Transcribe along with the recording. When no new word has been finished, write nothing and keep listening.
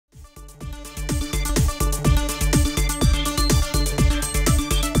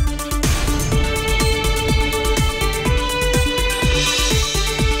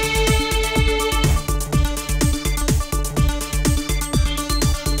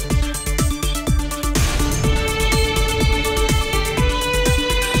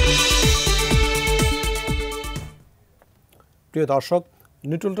প্রিয় দর্শক,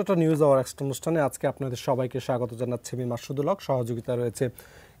 neutral tata news hour extra অনুষ্ঠানে আজকে আপনাদের সবাইকে স্বাগত জানাচ্ছি আমি মাসুদুল হক। সহযোগিতা রয়েছে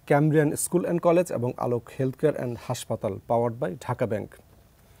ক্যামব্রিয়ান স্কুল অ্যান্ড কলেজ এবং আলোক হেলথ কেয়ার অ্যান্ড হাসপাতাল, পাওয়ার্ড বাই ঢাকা ব্যাংক।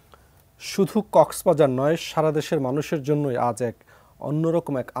 শুধু কক্সবাজার নয়, সারা দেশের মানুষের জন্যই আজ এক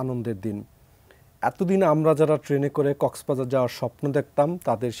অন্যরকম এক আনন্দের দিন। এতদিন আমরা যারা ট্রেনে করে কক্সবাজার যাওয়ার স্বপ্ন দেখতাম,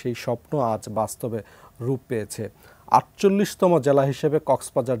 তাদের সেই স্বপ্ন আজ বাস্তবে রূপ পেয়েছে। ৪৮তম জেলা হিসেবে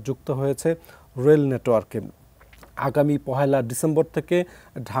কক্সবাজার যুক্ত হয়েছে রেল নেটওয়ার্কে। আগামী ১ ডিসেম্বর থেকে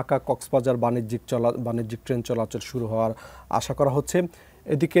ঢাকা কক্সবাজার বাণিজ্যিক ট্রেন চলাচল শুরু হওয়ার আশা করা হচ্ছে।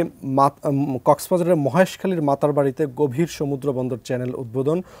 এদিকে কক্সবাজারের মহেশখালীর মাতারবাড়িতে গভীর সমুদ্র বন্দর চ্যানেল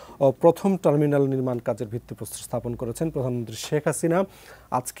উদ্বোধন ও প্রথম টার্মিনাল নির্মাণ কাজের ভিত্তিপ্রস্তর স্থাপন করেছেন প্রধানমন্ত্রী শেখ হাসিনা।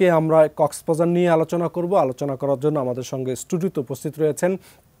 আজকে আমরা কক্সবাজার নিয়ে আলোচনা করব। আলোচনা করার জন্য আমাদের সঙ্গে স্টুডিওতে উপস্থিত রয়েছেন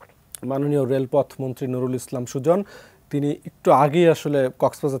মাননীয় রেলপথ মন্ত্রী নুরুল ইসলাম সুজন। তিনি একটু আগেই আসলে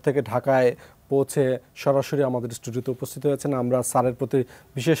কক্সবাজার থেকে ঢাকায় পৌঁছে সরাসরি আমাদের স্টুডিওতে উপস্থিত হয়েছেন। আমরা স্যারের প্রতি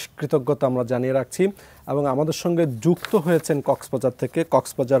বিশেষ কৃতজ্ঞতা আমরা জানিয়ে রাখছি। এবং আমাদের সঙ্গে যুক্ত হয়েছেন কক্সবাজার থেকে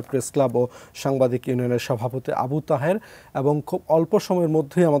কক্সবাজার প্রেস ক্লাব ও সাংবাদিক ইউনিয়নের সভাপতি আবু তাহের, এবং খুব অল্প সময়ের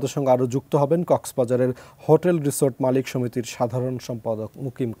মধ্যেই আমাদের সঙ্গে আরও যুক্ত হবেন কক্সবাজারের হোটেল রিসোর্ট মালিক সমিতির সাধারণ সম্পাদক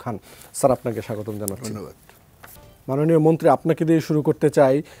মুকিম খান। স্যার, আপনাকে স্বাগতম জানাচ্ছি। ধন্যবাদ। মাননীয় মন্ত্রী, আপনাকে দিয়ে শুরু করতে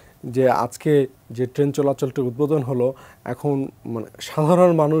চাই যে আজকে যে ট্রেন চলাচলটি উদ্বোধন হলো, এখন মানে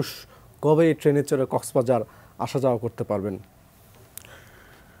সাধারণ মানুষ কবে এই ট্রেনে চড়ে কক্সবাজার আসা যাওয়া করতে পারবেন?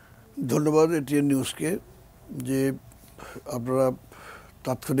 ধন্যবাদ এটিএন নিউজকে যে আপনারা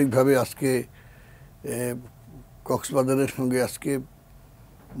তাৎক্ষণিকভাবে আজকে কক্সবাজারের সঙ্গে আজকে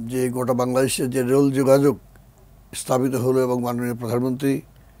যে গোটা বাংলাদেশের যে রেল যোগাযোগ স্থাপিত হলো এবং মাননীয় প্রধানমন্ত্রী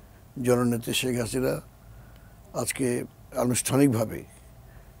জননেত্রী শেখ হাসিনা আজকে আনুষ্ঠানিকভাবে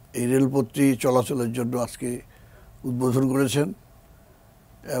এই রেলপথটি চলাচলের জন্য আজকে উদ্বোধন করেছেন।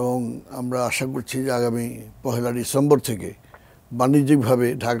 এবং আমরা আশা করছি যে আগামী ১ ডিসেম্বর থেকে বাণিজ্যিকভাবে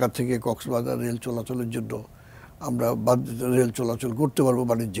ঢাকা থেকে কক্সবাজার রেল চলাচলের জন্য আমরা রেল চলাচল করতে পারবো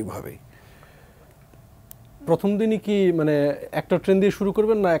বাণিজ্যিকভাবে। প্রথম দিনই কি মানে একটা ট্রেন দিয়ে শুরু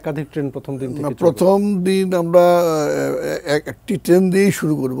করবেন না একাধিক ট্রেন প্রথম দিন থেকে? প্রথম দিন আমরা একটি ট্রেন দিয়েই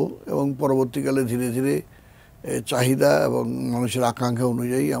শুরু করব এবং পরবর্তীকালে ধীরে ধীরে চাহিদা এবং মানুষের আকাঙ্ক্ষা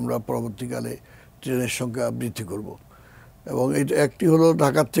অনুযায়ী আমরা পরবর্তীকালে ট্রেনের সংখ্যা বৃদ্ধি করব। এবং এটা একটি হলো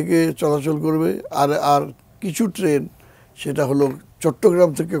ঢাকার থেকে চলাচল করবে, আর কিছু ট্রেন সেটা হলো চট্টগ্রাম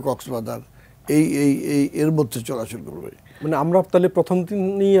থেকে কক্সবাজার এর মধ্যে চলাচল করবে। মানে আমরা তাহলে প্রথম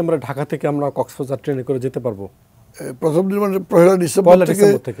দিনই আমরা ঢাকা থেকে আমরা কক্সবাজার ট্রেনে করে যেতে পারবো? প্রথম দিন মানে ১ ডিসেম্বর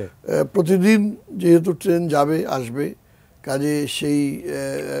থেকে প্রতিদিন যেহেতু ট্রেন যাবে আসবে, কাজে সেই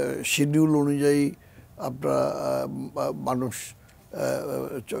শিডিউল অনুযায়ী আপনার মানুষ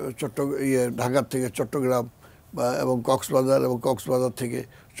ঢাকার থেকে চট্টগ্রাম এবং কক্সবাজার থেকে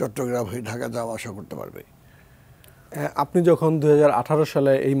চট্টগ্রাম হয়ে ঢাকা যাওয়া আসা করতে পারবে। আপনি যখন ২০১৮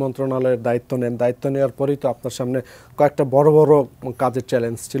 সালে এই মন্ত্রণালয়ের দায়িত্ব নেওয়ার পরেই তো আপনার সামনে কয়েকটা বড় বড় কাজের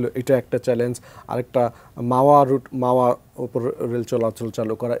চ্যালেঞ্জ ছিল। এটা একটা চ্যালেঞ্জ, আরেকটা মাওয়া উপর রেল চলাচল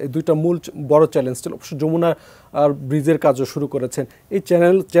চালু করা, এই দুইটা মূল বড় চ্যালেঞ্জ ছিল। অবশ্য যমুনা আর ব্রিজের কাজও শুরু করেছেন। এই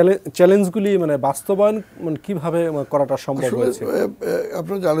চ্যালেঞ্জগুলি মানে বাস্তবায়ন মানে কীভাবে করাটা সম্ভব হয়েছে?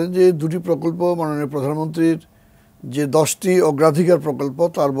 আপনারা জানেন যে দুটি প্রকল্প মাননীয় প্রধানমন্ত্রীর যে 10টি অগ্রাধিকার প্রকল্প,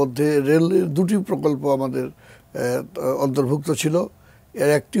 তার মধ্যে রেলের দুটি প্রকল্প আমাদের অন্তর্ভুক্ত ছিল। এর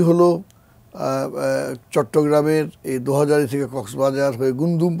একটি হলো চট্টগ্রামের এই ২০০০ থেকে কক্সবাজার হয়ে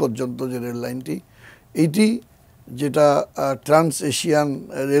গুমদুম পর্যন্ত যে রেল লাইনটি, এইটি যেটা ট্রান্স এশিয়ান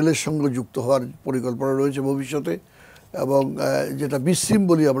রেলের সঙ্গে যুক্ত হওয়ার পরিকল্পনা রয়েছে ভবিষ্যতে, এবং যেটা বিসিম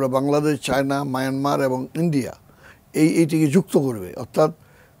বলি আমরা, বাংলাদেশ, চায়না, মায়ানমার এবং ইন্ডিয়া এইটিকে যুক্ত করবে। অর্থাৎ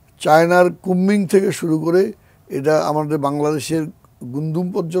চায়নার কুমিং থেকে শুরু করে এটা আমাদের বাংলাদেশের গুমদুম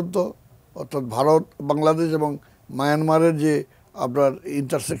পর্যন্ত, অর্থাৎ ভারত, বাংলাদেশ এবং মায়ানমারের যে আপনার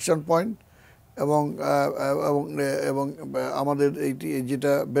ইন্টারসেকশন পয়েন্ট, এবং আমাদের এইটি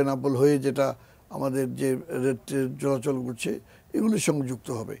যেটা বেনাপোল হয়ে যেটা আমাদের যে চলাচল করছে, এগুলির সঙ্গে যুক্ত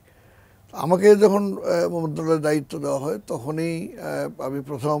হবে। আমাকে যখন মন্ত্রণালয়ের দায়িত্ব দেওয়া হয়, তখনই আমি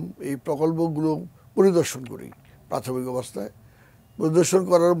প্রথম এই প্রকল্পগুলো পরিদর্শন করি। প্রাথমিক অবস্থায় পরিদর্শন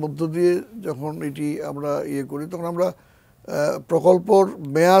করার মধ্য দিয়ে যখন এটি আমরা করি, তখন আমরা প্রকল্পর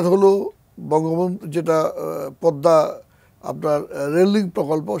মেয়াদ হলো বঙ্গবন্ধু যেটা পদ্মা আপনার রেলিং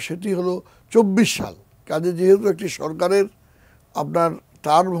প্রকল্প, সেটি হলো ২৪ সাল। কাজে যেহেতু একটি সরকারের আপনার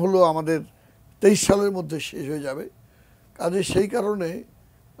টার্ম হলো আমাদের ২৩ সালের মধ্যে শেষ হয়ে যাবে, কাজে সেই কারণে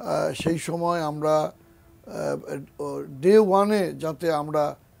সেই সময় আমরা ডে ওয়ানে যাতে আমরা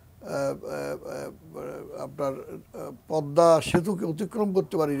আপনার পদ্মা সেতুকে অতিক্রম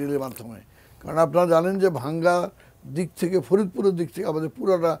করতে পারি রেলের মাধ্যমে। কারণ আপনারা জানেন যে ভাঙ্গা দিক থেকে ফরিদপুরের দিক থেকে আমাদের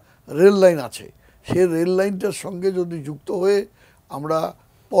পুরোটা রেল লাইন আছে, সেই রেল লাইনটার সঙ্গে যদি যুক্ত হয়ে আমরা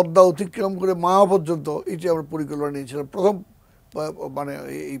পদ্মা অতিক্রম করে মাওয়া পর্যন্ত, এটি আমরা পরিকল্পনা নিয়েছিলাম প্রথম, মানে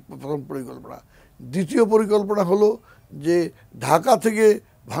এই প্রথম পরিকল্পনা। দ্বিতীয় পরিকল্পনা হলো যে ঢাকা থেকে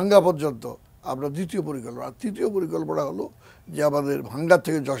ভাঙ্গা পর্যন্ত আমরা দ্বিতীয় পরিকল্পনা। তৃতীয় পরিকল্পনা হলো যে আমাদের ভাঙ্গা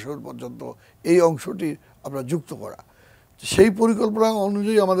থেকে যশোর পর্যন্ত এই অংশটি আমরা যুক্ত করা। সেই পরিকল্পনা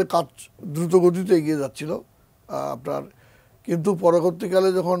অনুযায়ী আমাদের কাজ দ্রুত গতিতে এগিয়ে যাচ্ছিল আপনার। কিন্তু পরবর্তীকালে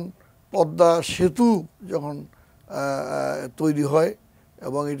যখন পদ্মা সেতু যখন তৈরি হয়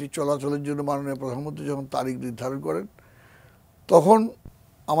এবং এটি চলাচলের জন্য মাননীয় প্রধানমন্ত্রী যখন তারিখ নির্ধারণ করেন, তখন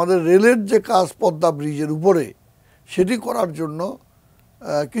আমাদের রেলের যে কাজ পদ্মা ব্রিজের উপরে, সেটি করার জন্য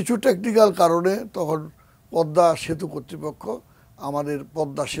কিছু টেকনিক্যাল কারণে তখন পদ্মা সেতু কর্তৃপক্ষ আমাদের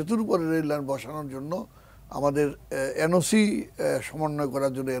পদ্মা সেতুর উপরে রেল লাইন বসানোর জন্য আমাদের এনওসি সমন্বয়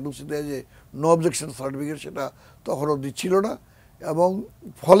করার জন্য এনওসি দেয় যে নো অবজেকশন সার্টিফিকেট, সেটা তখনও দিচ্ছিল না। এবং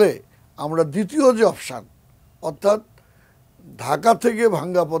ফলে আমরা দ্বিতীয় যে অপশান, অর্থাৎ ঢাকা থেকে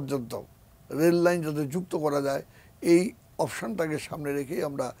ভাঙ্গা পর্যন্ত রেল লাইন যাতে যুক্ত করা যায়, এই অপশানটাকে সামনে রেখেই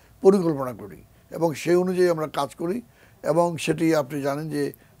আমরা পরিকল্পনা করি এবং সেই অনুযায়ী আমরা কাজ করি। এবং সেটি আপনি জানেন যে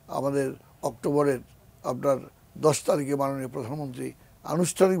আমাদের অক্টোবরের আপনার 10 তারিখে মাননীয় প্রধানমন্ত্রী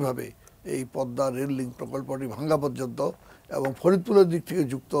আনুষ্ঠানিকভাবে এই পদ্মা রেল লিঙ্ক প্রকল্পটি ভাঙ্গা পর্যন্ত এবং ফরিদপুরের দিক থেকে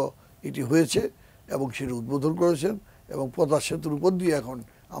যুক্ত এটি হয়েছে এবং সেটি উদ্বোধন করেছেন এবং পদ্মা সেতুর উপর দিয়ে এখন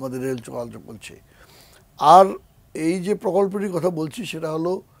আমাদের রেল চলাচল করছে। আর এই যে প্রকল্পটির কথা বলছি সেটা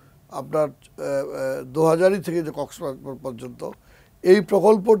হলো আপনার 2000 থেকে যে কক্সবাজার পর্যন্ত, এই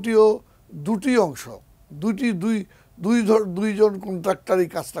প্রকল্পটিও দুটি অংশ, দুইজন কন্ট্রাক্টরই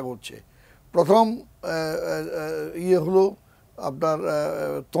কাজটা করছে। প্রথম হলো আপনার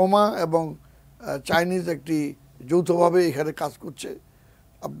তোমা এবং চাইনিজ একটি যৌথভাবে এখানে কাজ করছে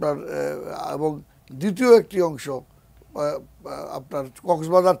আপনার। এবং দ্বিতীয় একটি অংশ আপনার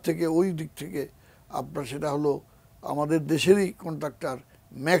কক্সবাজার থেকে ওই দিক থেকে আপনার, সেটা হলো আমাদের দেশেরই কন্ট্রাক্টর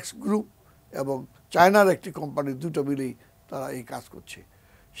ম্যাক্স গ্রুপ এবং চায়নার একটি কোম্পানি, দুটো মিলেই তারা এই কাজ করছে।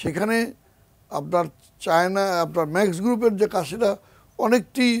 সেখানে আপনার আপনার ম্যাক্স গ্রুপের যে কাজ সেটা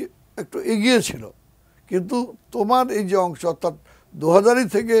অনেকটি একটু এগিয়ে ছিল, কিন্তু তোমার এই যে অংশ অর্থাৎ 2000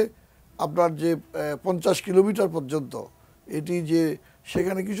 থেকে আপনার যে 50 কিলোমিটার পর্যন্ত, এটি যে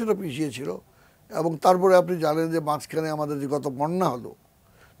সেখানে কিছুটা পিছিয়ে ছিল। এবং তারপরে আপনি জানেন যে মাঝখানে আমাদের যে গত বন্যা হলো,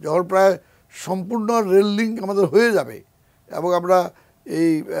 যখন প্রায় সম্পূর্ণ রেল লিঙ্ক আমাদের হয়ে যাবে এবং আমরা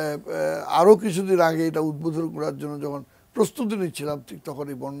এই আরও কিছুদিন আগে এটা উদ্বোধন করার জন্য যখন প্রস্তুতি নিচ্ছিলাম, ঠিক তখন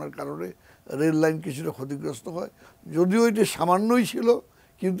এই বন্যার কারণে রেল লাইন কিছুটা ক্ষতিগ্রস্ত হয়। যদিও এটি সামান্যই ছিল,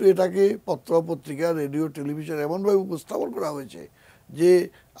 কিন্তু এটাকে পত্র পত্রিকা, রেডিও, টেলিভিশন এমনভাবে উপস্থাপন করা হয়েছে যে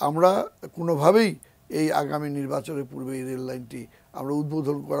আমরা কোনোভাবেই এই আগামী নির্বাচনের পূর্বে এই রেল লাইনটি আমরা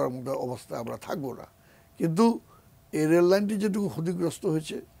উদ্বোধন করার মতো অবস্থায় আমরা থাকবো না। কিন্তু এই রেল লাইনটি যেটুকু ক্ষতিগ্রস্ত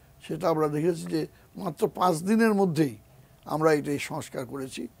হয়েছে সেটা আমরা দেখেছি যে মাত্র 5 দিনের মধ্যেই আমরা এটাই সংস্কার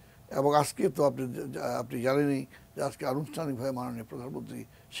করেছি। এবং আজকে তো আপনি জানেনই যে আজকে আনুষ্ঠানিকভাবে মাননীয় প্রধানমন্ত্রী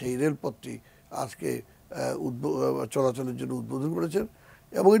সেই রেলপথটি আজকে চলাচলের জন্য উদ্বোধন করেছেন।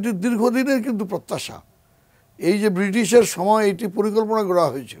 এবং এটি দীর্ঘদিনের কিন্তু প্রত্যাশা। এই যে ব্রিটিশের সময় এটি পরিকল্পনা করা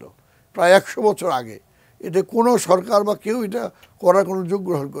হয়েছিল প্রায় 100 বছর আগে, এটা কোনো সরকার বা কেউ এটা করার কোনো যোগ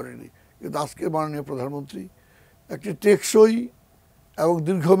গ্রহণ করেনি। কিন্তু আজকে মাননীয় প্রধানমন্ত্রী একটি টেকসই এবং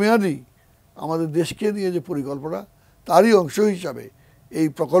দীর্ঘমেয়াদী আমাদের দেশকে নিয়ে যে পরিকল্পনা, তারই অংশ হিসাবে এই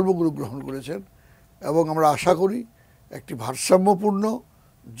প্রকল্পগুলো গ্রহণ করেছেন। এবং আমরা আশা করি একটি ভারসাম্যপূর্ণ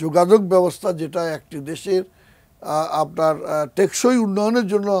যোগাযোগ ব্যবস্থা, যেটা একটি দেশের আপনার টেকসই উন্নয়নের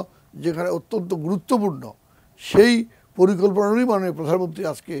জন্য যেখানে অত্যন্ত গুরুত্বপূর্ণ, সেই পরিকল্পনারই মাননীয় প্রধানমন্ত্রী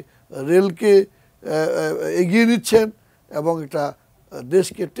আজকে রেলকে এগিয়ে নিচ্ছেন এবং একটা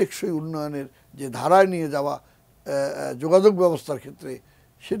দেশকে টেকসই উন্নয়নের যে ধারায় নিয়ে যাওয়া যোগাযোগ ব্যবস্থার ক্ষেত্রে,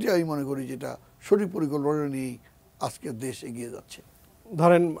 সেটি আমি মনে করি যেটা সঠিক পরিকল্পনা নিয়েই আজকে দেশ এগিয়ে যাচ্ছে।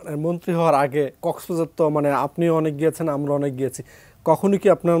 ধরেন মন্ত্রী হওয়ার আগে কক্সবাজার তো আপনিও অনেক গিয়েছেন, আমরা অনেক গিয়েছি, কখনো কি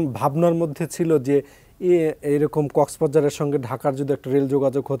আপনার ভাবনার মধ্যে ছিল যে এরকম কক্সবাজারের সঙ্গে ঢাকার যদি একটা রেল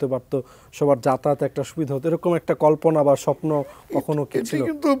যোগাযোগ হতে পারতো, সবার যাতায়াতে একটা সুবিধা হতো, এরকম একটা কল্পনা বা স্বপ্ন কখনো কি ছিল?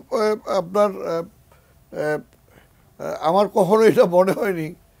 কিন্তু আপনার আমার কখনো এটা মনে হয়নি।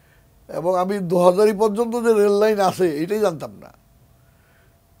 এবং আমি 2000 পর্যন্ত যে রেল লাইন আছে এটাই জানতাম না।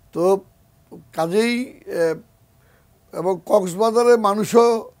 তো কাজেই এবং কক্সবাজারের মানুষও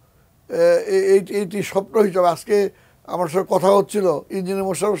এইটি স্বপ্ন হিসাবে, আজকে আমার সাথে কথা হচ্ছিল ইঞ্জিনিয়ার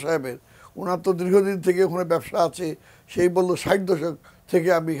মোশাররফ সাহেবের, ওনার তো দীর্ঘদিন থেকে ওখানে ব্যবসা আছে, সেই বললো 60 দশক থেকে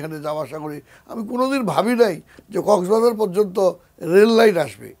আমি এখানে যাওয়া আসা করি। আমি কোনোদিন ভাবি নাই যে কক্সবাজার পর্যন্ত রেল লাইন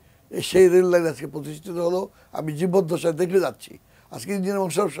আসবে। সেই রেল লাইন আজকে প্রতিষ্ঠিত হলো, আমি জীবদ্দশায় দেখে যাচ্ছি। আজকে ইঞ্জিনিয়ার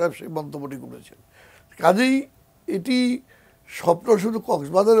মোশাররফ সাহেব সেই মন্তব্যটি করেছেন। কাজেই এটি স্বপ্ন শুধু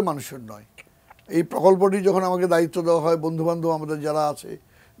কক্সবাজারের মানুষের নয়, এই প্রকল্পটি যখন আমাকে দায়িত্ব দেওয়া হয়, বন্ধুবান্ধব আমাদের যারা আছে,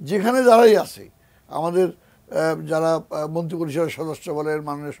 যেখানে যারাই আছে, আমাদের যারা মন্ত্রিপরিষদের সদস্য বলেন,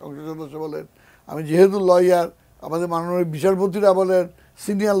 মাননীয় সংসদ সদস্য বলেন, আমি যেহেতু লয়ার, আমাদের মাননীয় বিচারপতিরা বলেন,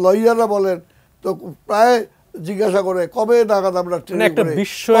 সিনিয়র লয়াররা বলেন, তো প্রায় জিজ্ঞাসা করে কবে নাগাদ আমরা ট্রেনে একটা করে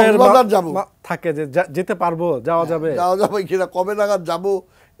বিস্ময়ের কক্সবাজার যাব, থাকে যে যেতে পারবো, যাওয়া যাবে কিনা, কবে নাগাদ যাব।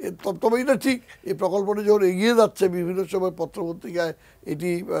 তবে এটা ঠিক, এই প্রকল্পটি যখন এগিয়ে যাচ্ছে, বিভিন্ন সময় পত্রপত্রিকায় এটি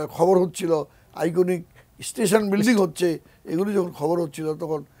খবর হচ্ছিল, আইকনিক স্টেশন বিল্ডিং হচ্ছে, এগুলি যখন খবর হচ্ছিল,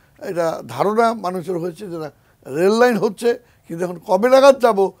 তখন এটা ধারণা মানুষের হয়েছে যে না, রেল লাইন হচ্ছে, কিন্তু এখন কবে নাগাদ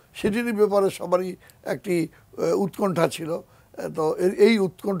যাব সেটির ব্যাপারে সবারই একটি উৎকণ্ঠা ছিল। তো এই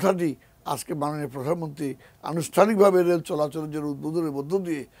উৎকণ্ঠাটি আজকে মাননীয় প্রধানমন্ত্রী আনুষ্ঠানিকভাবে রেল চলাচলের জন্য উদ্বোধনের মধ্য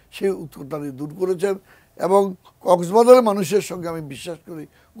দিয়ে সেই উৎকণ্ঠাটি দূর করেছেন। এবং কক্সবাজারের মানুষের সঙ্গে আমি বিশ্বাস করি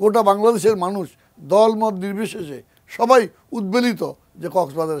গোটা বাংলাদেশের মানুষ দলমত নির্বিশেষে সবাই উদ্বেলিত যে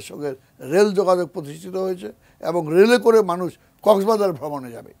কক্সবাজারের সঙ্গে রেল যোগাযোগ প্রতিষ্ঠিত হয়েছে এবং রেলে করে মানুষ কক্সবাজার ভ্রমণে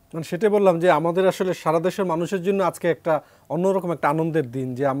যাবে। মানে সেটাই বললাম যে আমাদের আসলে সারা দেশের মানুষের জন্য আজকে একটা অন্যরকম একটা আনন্দের দিন,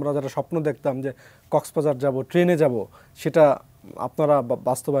 যে আমরা যারা স্বপ্ন দেখতাম যে কক্সবাজার যাব, ট্রেনে যাব, সেটা আপনারা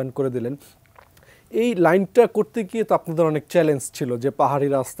বাস্তবায়ন করে দিলেন। এই লাইনটা করতে গিয়ে তো আপনাদের অনেক চ্যালেঞ্জ ছিল, যে পাহাড়ি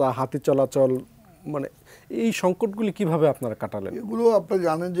রাস্তা, হাতি চলাচল, মানে এই সংকটগুলি কিভাবে আপনারা কাটালেন? এগুলো আপনারা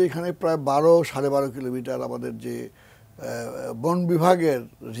জানেন যে এখানে প্রায় 12-12.5 কিলোমিটার আমাদের যে বন বিভাগের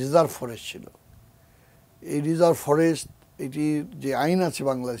রিজার্ভ ফরেস্ট ছিল। এই রিজার্ভ ফরেস্ট, এটির যে আইন আছে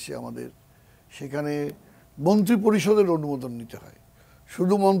বাংলাদেশে আমাদের, সেখানে মন্ত্রী পরিষদের অনুমোদন নিতে হয়।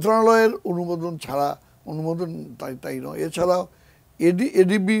 শুধু মন্ত্রণালয়ের অনুমোদন ছাড়া, অনুমোদন তাই নয়, এছাড়াও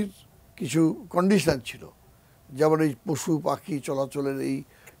এডিবির কিছু কন্ডিশন ছিল, যেমন এই পশু পাখি চলাচলের এই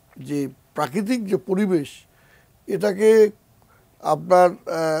যে প্রাকৃতিক যে পরিবেশ, এটাকে আপনার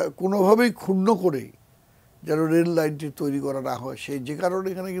কোনোভাবেই ক্ষুণ্ণ করে যেন রেল লাইনটি তৈরি করা না হয়, সেই যে কারণে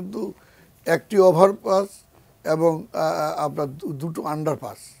এখানে কিন্তু একটি ওভারপাস এবং আপনার দুটো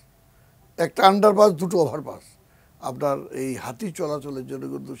আন্ডারপাস, একটা আন্ডারপাস, দুটো ওভারপাস আপনার এই হাতি চলাচলের জন্য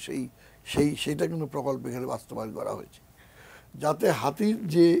কিন্তু সেইটা কিন্তু প্রকল্প এখানে বাস্তবায়ন করা হয়েছে, যাতে হাতির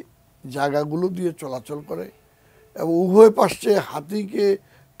যে জায়গাগুলো দিয়ে চলাচল করে এবং উভয় পাশে হাতিকে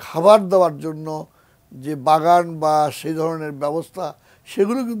খাবার দেওয়ার জন্য যে বাগান বা সেই ধরনের ব্যবস্থা,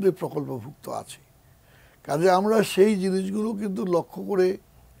 সেগুলো কিন্তু এই প্রকল্পভুক্ত আছে। কাজে আমরা সেই জিনিসগুলো কিন্তু লক্ষ্য করে,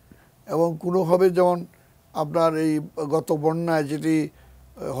 এবং কোনোভাবে যেমন আপনার এই গত বন্যায় যেটি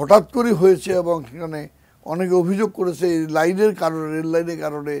হঠাৎ করে হয়েছে এবং সেখানে অনেকে অভিযোগ করেছে এই লাইনের কারণে, রেল লাইনের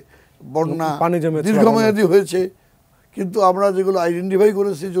কারণে বন্যা দীর্ঘমেয়াদী হয়েছে, কিন্তু আমরা যেগুলো আইডেন্টিফাই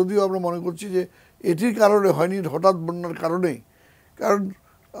করেছি, যদিও আমরা মনে করছি যে এটির কারণে হয়নি, হঠাৎ বন্যার কারণেই। কারণ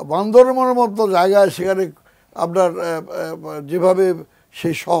বান্দরবনের মতো জায়গায় সেখানে আপনার যেভাবে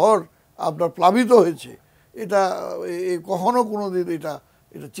সেই শহর আপনার প্লাবিত হয়েছে, এটা কখনো কোনো দিন এটা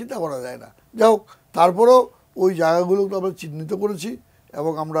চিন্তা করা যায় না। যাই হোক, তারপরেও ওই জায়গাগুলোকে আমরা চিহ্নিত করেছি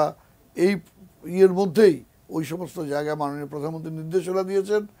এবং আমরা এই ইয়ের মধ্যেই ওই সমস্ত জায়গায় মাননীয় প্রধানমন্ত্রী নির্দেশনা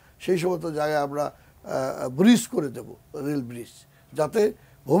দিয়েছেন, সেই সমস্ত জায়গায় আমরা ব্রিজ করে দেব, রেল ব্রিজ, যাতে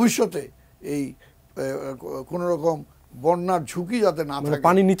ভবিষ্যতে এই কোনো রকম বন্যার ঝুঁকি যাতে না থাকে,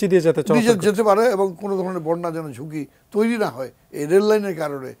 পানি নিচে দিয়ে যেতে পারে এবং কোনো ধরনের বন্যা যেন ঝুঁকি তৈরি না হয় এই রেল লাইনের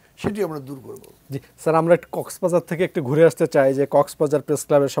কারণে, সেটি আমরা দূর করব। জি স্যার, আমরা একটু কক্সবাজার থেকে একটু ঘুরে আসতে চাই, যে কক্সবাজার প্রেস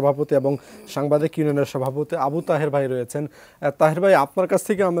ক্লাবের সভাপতি এবং সাংবাদিক ইউনিয়নের সভাপতি আবু তাহের ভাই রয়েছেন। তাহের ভাই, আপনার কাছ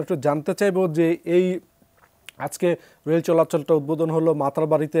থেকে আমরা একটু জানতে চাইব যে এই আজকে রেল চলাচলটা উদ্বোধন হলো,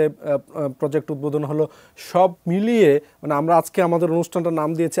 মাতারবাড়িতে প্রজেক্ট উদ্বোধন হলো, সব মিলিয়ে মানে আমরা আজকে আমাদের অনুষ্ঠানটার নাম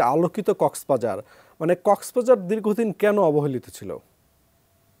দিয়েছি আলোকিত কক্সবাজার। মানে কক্সবাজার দীর্ঘদিন কেন অবহেলিত ছিল?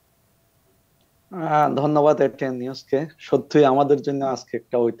 ধন্যবাদ এটিএন নিউজকে। সত্যিই আমাদের জন্য আজকে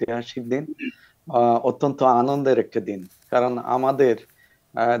একটা ঐতিহাসিক দিন, অত্যন্ত আনন্দের একটি দিন, কারণ আমাদের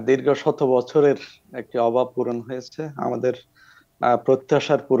দীর্ঘ শত বছরের একটি অভাব পূরণ হয়েছে, আমাদের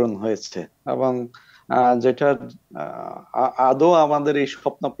প্রত্যাশার পূরণ হয়েছে, এবং যেটা আদৌ আমাদের এই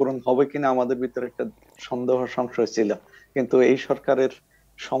স্বপ্ন পূরণ হবে কিনা আমাদের ভিতরে একটা সন্দেহ সংশয় ছিল, কিন্তু এই সরকারের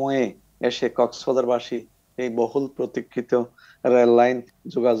সময়ে এসে কক্সবাজারবাসী এই বহুল প্রতীক্ষিত রেল লাইন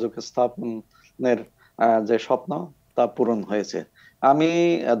যোগাযোগ স্থাপনের যে স্বপ্ন তা পূরণ হয়েছে। আমি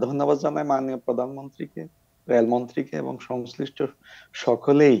ধন্যবাদ জানাই মাননীয় প্রধানমন্ত্রীকে, রেলমন্ত্রীকে এবং সংশ্লিষ্ট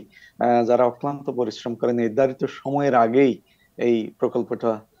সকলেই যারা অক্লান্ত পরিশ্রম করে নির্ধারিত সময়ের আগেই এই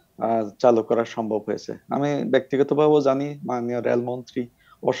প্রকল্পটা চালু করা সম্ভব হয়েছে। আমি ব্যক্তিগতভাবেও জানি মাননীয় রেলমন্ত্রী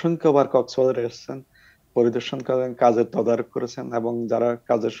অসংখ্যবার কক্সবাজারে এসেছেন, পরিদর্শন করেন, কাজের তদারক করেছেন, এবং যারা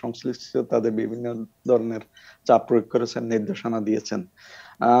কাজের সংশ্লিষ্ট তাদের বিভিন্ন ধরনের চাপ প্রয়োগ করেছেন, নির্দেশনা দিয়েছেন।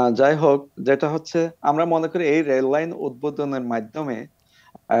 যাই হোক, যেটা হচ্ছে আমরা মনে করি এই রেল লাইন উদ্বোধনের মাধ্যমে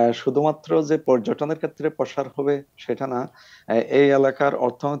শুধুমাত্র যে পর্যটনের ক্ষেত্রে প্রসার হবে সেটা না, এই এলাকার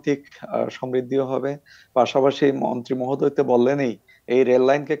অর্থনৈতিক সমৃদ্ধিও হবে। পাশাপাশি মন্ত্রী মহোদয় তো বললেনই, এই রেল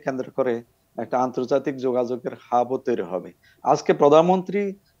লাইনকে কেন্দ্র করে একটা আন্তর্জাতিক যোগাযোগের হাবও তৈরি হবে। আজকে প্রধানমন্ত্রী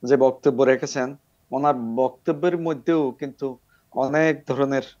যে বক্তব্য রেখেছেন, ওনার বক্তব্যের মধ্যেও কিন্তু অনেক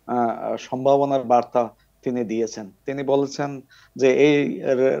ধরনের সম্ভাবনার বার্তা তিনি দিয়েছেন। তিনি বলেছেন যে এই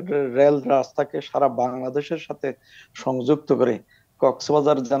রেল রাস্তাকে সারা বাংলাদেশের সাথে সংযুক্ত করে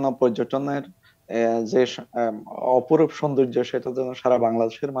কক্সবাজার যেন পর্যটনের যে অপরূপ সৌন্দর্য সেটা যেন সারা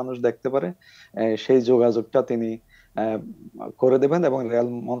বাংলাদেশের মানুষ দেখতে পারে, সেই যোগাযোগটা তিনি আহ, করে দেবেন এবং রেল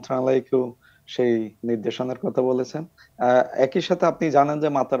মন্ত্রণালয়কেও সেই নির্দেশনার কথা বলেছেন। একই সাথে আপনি জানেন যে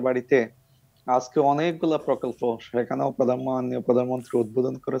মাতারবাড়িতে আজকে অনেকগুলা প্রকল্প, সেখানেও মাননীয় প্রধানমন্ত্রী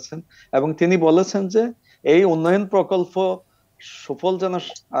উদ্বোধন করেছেন এবং তিনি বলেছেন যে এই উন্নয়ন প্রকল্প সুফল যেন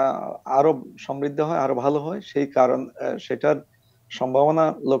আরো সমৃদ্ধ হয়, আরো ভালো হয়, সেই কারণ সেটার সম্ভাবনা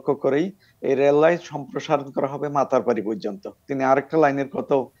লক্ষ্য করেই এই রেল লাইন সম্প্রসারণ করা হবে মাতারবাড়ি পর্যন্ত। তিনি আরেকটা লাইনের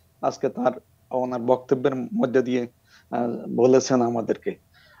কথাও আজকে ওনার বক্তব্যের মধ্যে দিয়ে বলেছেন আমাদেরকে।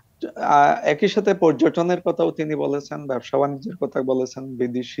 একই সাথে পর্যটনের কথাও তিনি বলেছেন, ব্যবসা বাণিজ্যের কথা বলেছেন,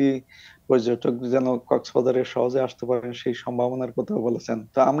 বিদেশি পর্যটক যেন কক্সবাজারে সহজে আসতে পারেন সেই সম্ভাবনার কথাও বলেছেন।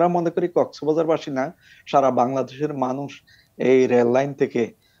 তো আমরা মনে করি কক্সবাজারবাসী না, সারা বাংলাদেশের মানুষ এই রেল লাইন থেকে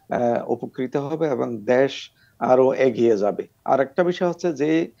উপকৃত হবে এবং দেশ আরো এগিয়ে যাবে। আর একটা বিষয় হচ্ছে যে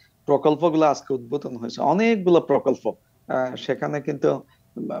প্রকল্পগুলো আজকে উদ্বোধন হয়েছে, অনেকগুলো প্রকল্প, সেখানে কিন্তু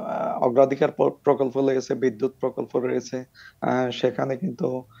অগ্রাধিকার প্রকল্প রয়েছে, বিদ্যুৎ প্রকল্প রয়েছে, সেখানে কিন্তু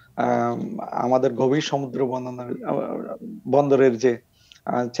আহ, আমাদের গভীর সমুদ্র বন্দরের যে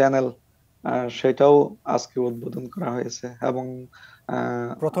চ্যানেল, সেটাও আজকে উদ্বোধন করা হয়েছে এবং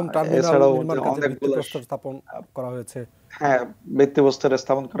প্রথম টার্মিনাল এছাড়াও নির্মাণ কাজে অনেকগুলো, ভিত্তিপ্রস্তর স্থাপন করা হয়েছে। হ্যাঁ, ভিত্তিপ্রস্তর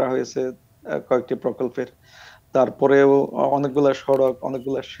স্থাপন করা হয়েছে কয়েকটি প্রকল্পের। তারপরেও অনেকগুলা সড়ক,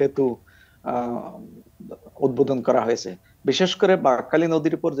 অনেকগুলা সেতু আহ উদ্বোধন করা হয়েছে। বিশেষ করে বাঁকখালী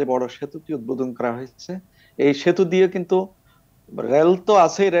নদীর উপর যে বড় সেতুটি উদ্বোধন করা হয়েছে, এই সেতু দিয়ে কিন্তু রেল তো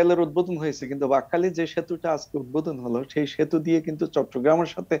আছে, রেলের উদ্বোধন হয়েছে, কিন্তু বাঁকখালী যে সেতুটা আজকে উদ্বোধন হলো সেই সেতু দিয়ে কিন্তু চট্টগ্রামের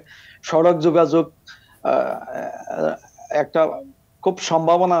সাথে সড়ক যোগাযোগ একটা খুব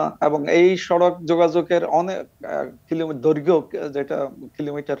সম্ভাবনা, এবং এই সড়ক যোগাযোগের অনেক কিলোমিটার দৈর্ঘ্য, যেটা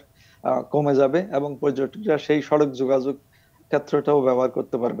কিলোমিটার কমে যাবে এবং পর্যটকরা সেই সড়ক যোগাযোগ ক্ষেত্রটাও ব্যবহার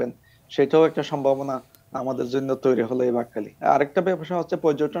করতে পারবেন। সেটাও একটা সম্ভাবনা আমাদের জন্য তৈরি হলো এই বাঁকখালী। আরেকটা ব্যবসা হচ্ছে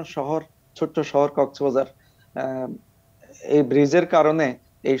পর্যটন শহর, ছোট্ট শহর কক্সবাজার। আহ এই ব্রিজের কারণে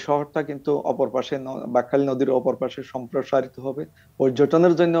এই শহরটা কিন্তু অপর পাশে বাঁকখালী নদীর অপর পাশে সম্প্রসারিত হবে,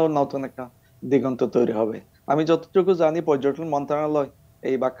 পর্যটনের জন্য নতুন একটা দিগন্ত তৈরি হবে। আমি যতটুকু জানি পর্যটন মন্ত্রণালয়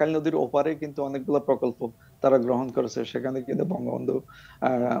এই বাঁকখালী নদীর ওপারে কিন্তু অনেকগুলো প্রকল্প তারা গ্রহণ করেছে। সেখানে কিন্তু বঙ্গবন্ধু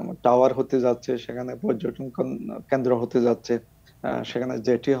টাওয়ার হতে যাচ্ছে, সেখানে পর্যটন কেন্দ্র হতে যাচ্ছে, সেখানে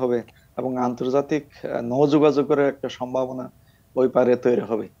জেটি হবে এবং আন্তর্জাতিক নৌ যোগাযোগের একটা সম্ভাবনা ওই পারে তৈরি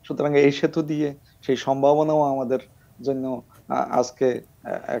হবে। সুতরাং এই সেতু দিয়ে সেই সম্ভাবনাও আমাদের জন্য আজকে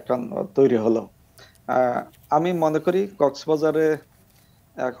একটা তৈরি হলো। আমি মনে করি কক্সবাজারে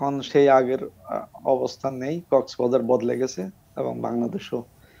এখন সেই আগের অবস্থান নেই, কক্সবাজার বদলে গেছে এবং বাংলাদেশও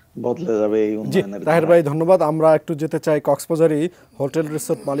বদলে যাবে এই জি উন্নয়নের তাহের ধারায়। ভাই, ধন্যবাদ। আমরা একটু যেতে চাই কক্সবাজারই। হোটেল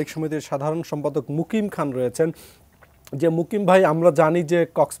রিসোর্ট মালিক সমিতির সাধারণ সম্পাদক মুকিম খান রয়েছেন। যে মুকিম ভাই, আমরা জানি যে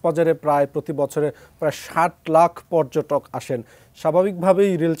কক্সবাজারে প্রায় প্রতি বছরে প্রায় 60 লাখ পর্যটক আসেন।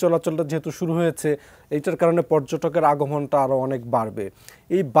 স্বাভাবিকভাবেই রেল চলাচলটা যেহেতু শুরু হয়েছে, এইটার কারণে পর্যটকের আগমনটা আরও অনেক বাড়বে।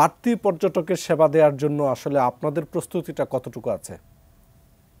 এই বাড়তি পর্যটকের সেবা দেওয়ার জন্য আসলে আপনাদের প্রস্তুতিটা কতটুকু আছে?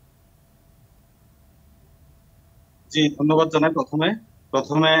 জি, ধন্যবাদ জানাই। প্রথমে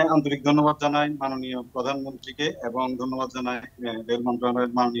প্রথমে আন্তরিক ধন্যবাদ জানাই মাননীয় প্রধানমন্ত্রীকে এবং ধন্যবাদ জানাই রেল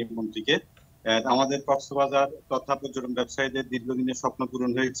মন্ত্রণালয়ের মাননীয় মন্ত্রীকে। আমাদের কক্সবাজার তথা পর্যটন ব্যবসায়ীদের দীর্ঘদিনের স্বপ্ন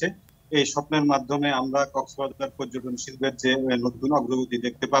পূরণ হয়েছে। এই স্বপ্নের মাধ্যমে আমরা কক্সবাজার পর্যটন শিল্পের যে নতুন অগ্রগতি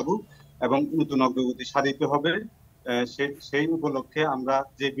দেখতে পাবো এবং নতুন অগ্রগতি সাধিত হবে, সেই উপলক্ষে আমরা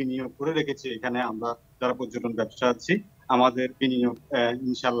যে বিনিয়োগ করে রেখেছি এখানে, আমরা যারা পর্যটন ব্যবসা আছি, আমাদের বিনিয়োগ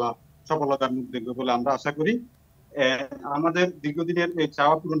ইনশাল্লাহ সফলতার মুখ দেখবে বলে আমরা আশা করি। আমাদের দীর্ঘদিনের এই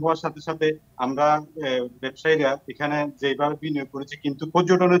চাওয়া পূরণ হওয়ার সাথে সাথে আমরা ব্যবসায়ীরা এখানে যেভাবে বিনিয়োগ করেছি, কিন্তু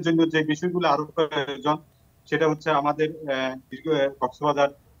পর্যটনের জন্য যে বিষয়গুলো আরো প্রয়োজন সেটা হচ্ছে আমাদের কক্সবাজার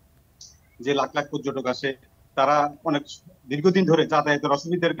যে লাখ লাখ পর্যটক আসে, তারা অনেক দীর্ঘদিন ধরে যাতায়াতের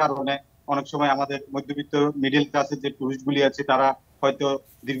অসুবিধার কারণে অনেক সময় আমাদের মধ্যবিত্ত মিডিল ক্লাসের যে টুরিস্ট গুলি আছে তারা হয়তো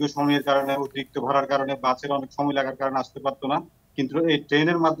দীর্ঘ সময়ের কারণে, অতিরিক্ত ভাড়ার কারণে, বাসের অনেক সময় লাগার কারণে আসতে পারতো না, কিন্তু এই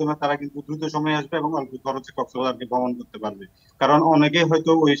ট্রেনের মাধ্যমে তারা কিন্তু দ্রুত সময়ে আসবে এবং অল্প খরচে কক্সবাজারকে ভ্রমণ করতে পারবে। কারণ অনেকে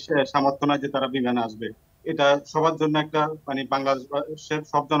হয়তো ওই সামর্থ্য নাই যে তারা বিমানে আসবে। এটা সবার জন্য একটা, মানে বাংলাদেশের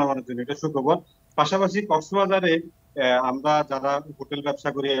সব জনগণের জন্য এটা সুখবর। পাশাপাশি কক্সবাজারে আমরা যারা হোটেল ব্যবসা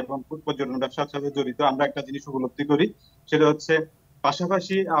করি এবং পর্যটন ব্যবসার সাথে জড়িত, আমরা একটা জিনিস উপলব্ধি করি, সেটা হচ্ছে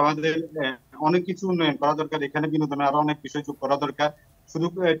পাশাপাশি আমাদের অনেক কিছু উন্নয়ন করা দরকার। এখানে বিনোদনের আরো অনেক বিষয় যোগ করা দরকার। শুধু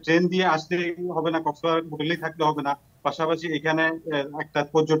ট্রেন দিয়ে আসলে হবে না, কক্সবাজার হোটেলেই থাকলে হবে না, পাশাপাশি এখানে একটা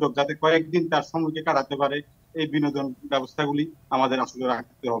পর্যটক যাতে কয়েকদিন তার সময়কে কাটাতে পারে, এই বিনোদন ব্যবস্থাগুলি আমাদের আসলে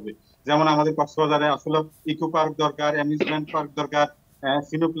রাখতে হবে। যেমন আমাদের কক্সবাজারে আসলে ইকো পার্ক দরকার, অ্যামিউজমেন্ট পার্ক দরকার,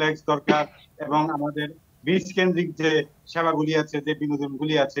 সিনোপ্লেক্স দরকার, এবং আমাদের বিচ কেন্দ্রিক যে সেবাগুলি আছে, যে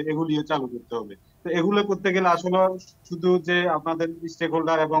বিনোদনগুলি আছে, এগুলিও চালু করতে হবে। তো এগুলো করতে গেলে আসলে শুধু যে আপনাদের স্টেক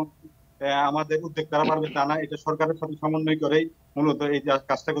হোল্ডার এবং আমাদের উদ্যোক্তারা পারবে তা না, এটা সরকারের সাথে সমন্বয় করেই মূলত এই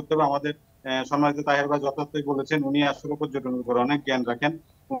কাজটা করতে হবে। আমাদের সম্মানিত তাহের ভাই যথার্থই বলেছেন, উনি আসলে পর্যটনের উপর অনেক জ্ঞান রাখেন।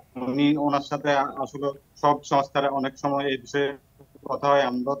 উনি ওনার সাথে আসলে সব সংস্থার অনেক সময় এই বিষয়ে কথা হয়,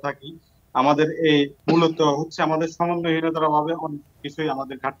 আমরাও থাকি। আমাদের এই মূলত হচ্ছে আমাদের সমন্বয়হীনতার অভাবে অনেক কিছুই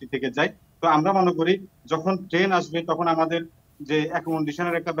আমাদের ঘাটতি থেকে যায়। তো আমরা মনে করি যখন ট্রেন আসবে তখন আমাদের যে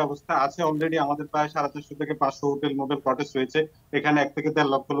অ্যাকোমোডেশনের একটা ব্যবস্থা আছে অলরেডি, আমাদের প্রায় 450 থেকে 500 হোটেল মোটেল কটেজ রয়েছে, এখানে 1 থেকে 1.5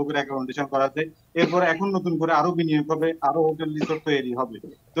 লক্ষ লোকের অ্যাকোমোডেশন করা যায়। এরপর এখন নতুন করে আরো বিনিয়োগ হবে, আরো হোটেল রিসোর্ট তৈরি হবে।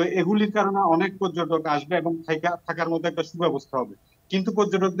 তো এগুলির কারণে অনেক পর্যটক আসবে এবং থাকার মতো একটা সুব্যবস্থা হবে। কিন্তু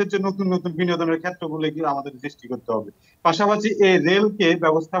পর্যটকদের যে নতুন নতুন বিনোদনের ক্ষেত্রগুলো আমাদের সৃষ্টি করতে হবে। পাশাপাশি এই রেলকে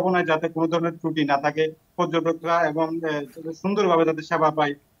ব্যবস্থাপনায় যাতে কোনো ধরনের ত্রুটি না থাকে, পর্যটকরা এবং সুন্দরভাবে যাতে সেবা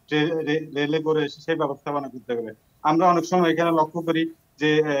পায়, রেলে করে সেই ব্যবস্থাপনা করতে হবে। আমরা অনেক সময় এখানে লক্ষ্য করি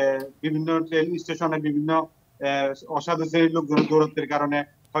যে বিভিন্ন ট্রেন স্টেশনে বিভিন্ন অসাধু শ্রেণীর লোকজন দৌরত্বের কারণে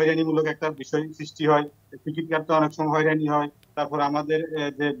হয়রানিমূলক একটা বিষয় সৃষ্টি হয়, টিকিট কাটতে অনেক সময় হয়রানি হয়। তারপর আমাদের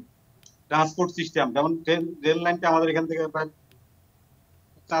যে ট্রান্সপোর্ট সিস্টেম, যেমন রেল লাইনটা আমাদের এখান থেকে প্রায়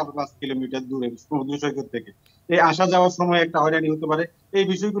 4-5 কিলোমিটার দূরে সমুদ্র সৈকত থেকে, এই আসা যাওয়ার সময় একটা হয়রানি হতে পারে। এই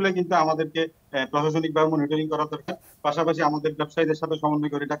বিষয়গুলো কিন্তু আমাদেরকে প্রশাসনিক ভাবে মনিটরিং করা দরকার। পাশাপাশি আমাদের ব্যবসায়ীদের সাথে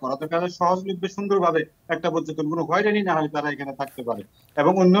সমন্বয় করে এটা করা দরকার, সহজলভ্য সুন্দরভাবে একটা পর্যটন কোনো হয়রানি না হয় তারা এখানে থাকতে পারে।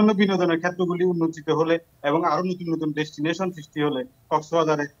 এবং অন্যান্য বিনোদনের ক্ষেত্রগুলি উন্নতিত হলে এবং আরো নতুন নতুন ডেস্টিনেশন সৃষ্টি হলে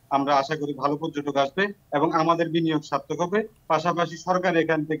কক্সবাজারে আমরা আশা করি ভালো পর্যটক আসবে এবং আমাদের বিনিয়োগ সার্থক হবে। পাশাপাশি সরকার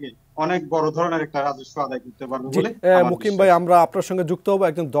এখান থেকে অনেক বড় ধরনের একটা রাজস্ব আদায় করতে পারবে বলে। মুকিম ভাই, আমরা আপনার সঙ্গে যুক্ত হবো,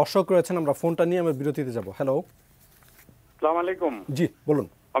 একজন দর্শক রয়েছেন, আমরা ফোনটা নিয়ে আমরা বিরতিতে যাব। হ্যালো, আসসালামু আলাইকুম। জি বলুন।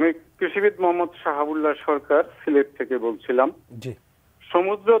 আমি কৃষিবিদ মোহাম্মদ শাহাবুল্লাহ সরকার, সিলেট থেকে বলছিলাম। জি।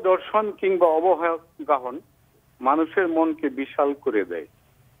 সমুদ্র দর্শন কিংবা অবগাহন মানুষের মনকে বিশাল করে দেয়।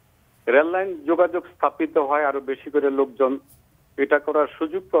 রেল লাইন যোগাযোগ স্থাপিত হয়, আরো বেশি করে লোকজন এটা করার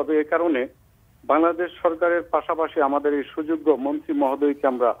সুযোগ পাবে। এ কারণে বাংলাদেশ সরকারের পাশাপাশি আমাদের এই সুযোগ্য মন্ত্রী মহোদয়কে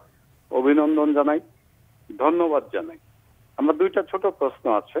আমরা অভিনন্দন জানাই, ধন্যবাদ জানাই। আমার দুইটা ছোট প্রশ্ন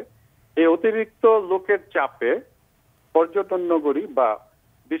আছে। এই অতিরিক্ত লোকের চাপে পর্যটন নগরী বা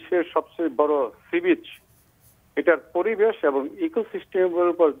বিশ্বের সবচেয়ে বড় সি বিচ, এটার পরিবেশ এবং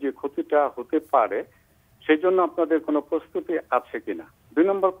ইকোসিস্টেমের উপর যে ক্ষতিটা হতে পারে, সেই জন্য আপনাদের কোনো প্রস্তুতি আছে কিনা? 2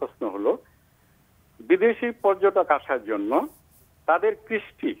 নম্বর প্রশ্ন হলো, বিদেশি পর্যটক আসার জন্য তাদের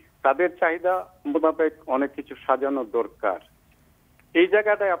কৃষ্টি, তাদের চাহিদা মোতাবেক অনেক কিছু সাজানো দরকার। এই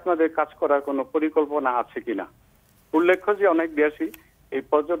জায়গাটায় আপনাদের কাজ করার কোনো পরিকল্পনা আছে কিনা? উল্লেখ্য যে অনেক দেশই এই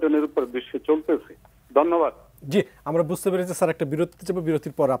পর্যটনের উপর বিশ্বে চলতেছে। ধন্যবাদ। জি, আমরা বুঝতে পেরেছি স্যার। একটা বিরতিতে যাবো,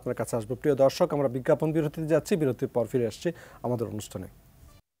 বিরতির পর আপনার কাছে আসবো। প্রিয় দর্শক, আমরা বিজ্ঞাপন বিরতিতে যাচ্ছি, বিরতির পর ফিরে আসছি আমাদের অনুষ্ঠানে।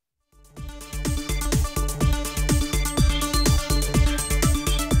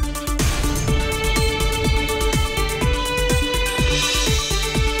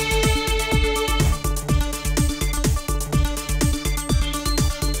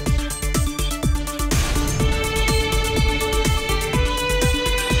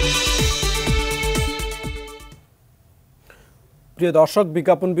 প্রিয় দর্শক,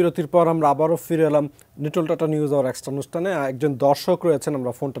 বিজ্ঞাপন বিরতির পর আমরা আবারও ফিরে এলাম Nitol tata news hour extra অনুষ্ঠানে। একজন দর্শক রয়েছেন,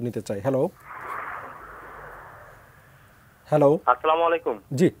 আমরা ফোনটা নিতে চাই। হ্যালো হ্যালো, আসসালামু আলাইকুম।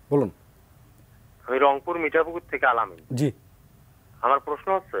 জি বলুন। আমি রংপুর মিঠাপুকুর থেকে আলামিন। জি, আমার প্রশ্ন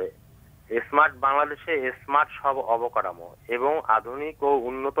হচ্ছে, স্মার্ট বাংলাদেশে স্মার্ট সব অবকাঠামো এবং আধুনিক ও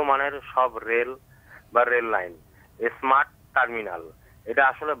উন্নত মানের সব রেল বা রেল লাইন, স্মার্ট টার্মিনাল, এটা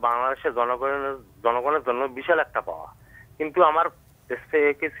আসলে বাংলাদেশের জনগণের জন্য বিশাল একটা পাওয়া। কিন্তু আমার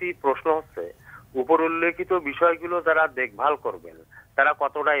প্রশ্ন হচ্ছে, উপর উল্লেখিত বিষয়গুলো যারা দেখভাল করবেন তারা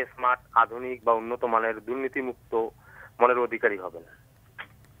কতটা স্মার্ট, আধুনিক বা উন্নত মানের, দুর্নীতিমুক্ত মনের অধিকারী হবেন?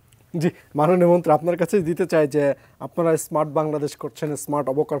 জি মাননীয় মন্ত্রী, আপনার কাছে দিতে চাই যে আপনারা স্মার্ট বাংলাদেশ করছেন, স্মার্ট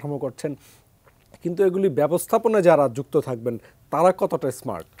অবকাঠামো করছেন, কিন্তু এগুলি ব্যবস্থাপনায় যারা যুক্ত থাকবেন তারা কতটা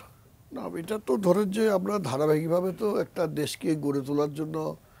স্মার্ট? না, এটা তো ধরেন যে আমরা ধারাবাহিকভাবে তো একটা দেশকে গড়ে তোলার জন্য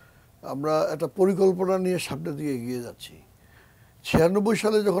আমরা একটা পরিকল্পনা নিয়ে সামনের দিকে এগিয়ে যাচ্ছি। 96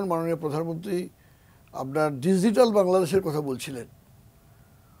 সালে যখন মাননীয় প্রধানমন্ত্রী আপনার ডিজিটাল বাংলাদেশের কথা বলছিলেন,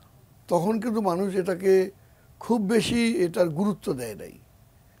 তখন কিন্তু মানুষ এটাকে খুব বেশি এটার গুরুত্ব দেয় নাই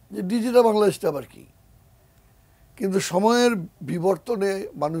যে ডিজিটাল বাংলাদেশটা আবার কি। কিন্তু সময়ের বিবর্তনে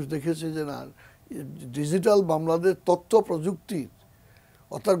মানুষ দেখেছে যে না, ডিজিটাল বাংলাদেশ তথ্য প্রযুক্তির,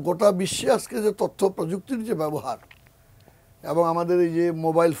 অর্থাৎ গোটা বিশ্বে আজকে যে তথ্য প্রযুক্তির যে ব্যবহার এবং আমাদের এই যে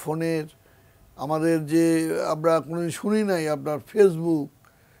মোবাইল ফোনের, আমাদের যে আমরা কোনোদিন শুনি নাই আপনার ফেসবুক,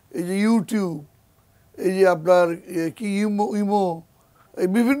 এই যে ইউটিউব, এই যে আপনার কি ইমো, এই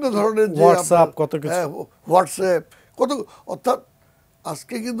বিভিন্ন ধরনের যে হোয়াটসঅ্যাপ কত, অর্থাৎ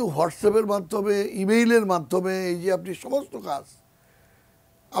আজকে কিন্তু হোয়াটসঅ্যাপের মাধ্যমে, ইমেইলের মাধ্যমে এই যে আপনি সমস্ত কাজ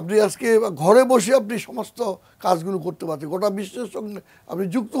আপনি আজকে ঘরে বসে আপনি সমস্ত কাজগুলো করতে পারছেন, গোটা বিশ্বের সঙ্গে আপনি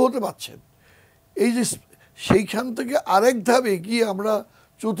যুক্ত হতে পারছেন। এই যে সেইখান থেকে আরেক ধাপে গিয়ে আমরা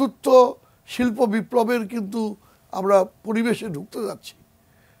চতুর্থ শিল্প বিপ্লবের কিন্তু আমরা পরিবেশে ঢুকতে যাচ্ছি।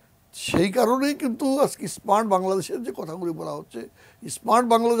 সেই কারণেই কিন্তু আজকে স্মার্ট বাংলাদেশের যে কথাগুলি বলা হচ্ছে, স্মার্ট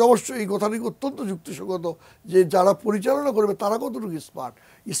বাংলাদেশ অবশ্যই এই কথাটি অত্যন্ত যুক্তিসঙ্গত যে যারা পরিচালনা করবে তারা কতটুকু স্মার্ট।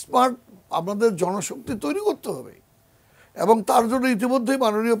 স্মার্ট আমাদের জনশক্তি তৈরি করতে হবে এবং তার জন্য ইতিমধ্যেই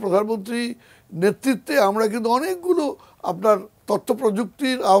মাননীয় প্রধানমন্ত্রী নেতৃত্বে আমরা কিন্তু অনেকগুলো আপনার তথ্য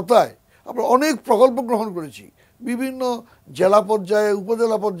প্রযুক্তির আওতায় আমরা অনেক প্রকল্প গ্রহণ করেছি। বিভিন্ন জেলা পর্যায়ে,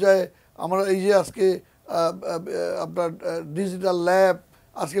 উপজেলা পর্যায়ে আমরা এই যে আজকে আপনার ডিজিটাল ল্যাব,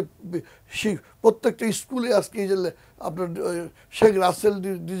 আজকে প্রত্যেকটা স্কুলে আজকে এই যে আপনার শেখ রাসেল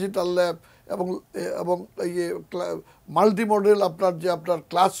ডিজিটাল ল্যাব এবং এই যে মাল্টি মডেল আপনার যে আপনার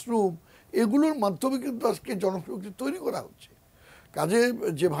ক্লাসরুম, এগুলোর মাধ্যমে কিন্তু আজকে জনশক্তি তৈরি করা হচ্ছে। কাজে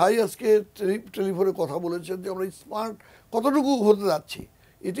যে ভাই আজকে টেলিফোনে কথা বলেছেন যে আমরা স্মার্ট কতটুকু হতে যাচ্ছি,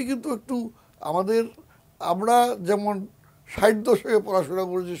 এটি কিন্তু একটু আমরা যেমন 60 দশকে পড়াশোনা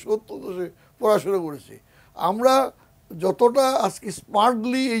করেছি, 70 দশকে পড়াশোনা করেছি, আমরা যতটা আজকে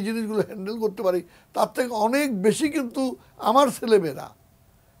স্মার্টলি এই জিনিসগুলো হ্যান্ডেল করতে পারি তার থেকে অনেক বেশি কিন্তু আমার ছেলেমেয়েরা,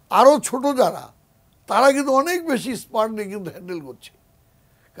 আরও ছোট যারা, তারা কিন্তু অনেক বেশি স্মার্টলি কিন্তু হ্যান্ডেল করছে।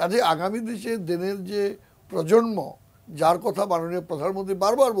 কাজে আগামী দিনের যে প্রজন্ম, যার কথা মাননীয় প্রধানমন্ত্রী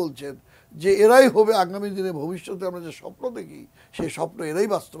বারবার বলছেন যে এরাই হবে আগামী দিনে, ভবিষ্যতে আমরা যে স্বপ্ন দেখি সেই স্বপ্ন এরাই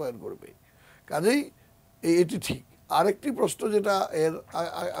বাস্তবায়ন করবে। কাজেই এটি ঠিক। আরেকটি প্রশ্ন যেটা এর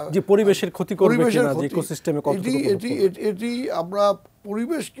যে পরিবেশের ক্ষতি করবে কিনা, যে ইকোসিস্টেমে কতটুকু, এটি আমরা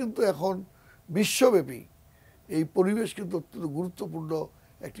পরিবেশ কিন্তু এখন বিশ্বব্যাপী এই পরিবেশ কিন্তু অত্যন্ত গুরুত্বপূর্ণ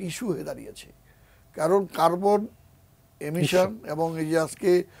একটি ইস্যু হয়ে দাঁড়িয়েছে। কারণ কার্বন এমিশন এবং এই যে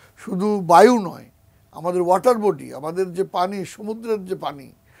আজকে শুধু বায়ু নয়, আমাদের ওয়াটার বডি, আমাদের যে পানি, সমুদ্রের যে পানি,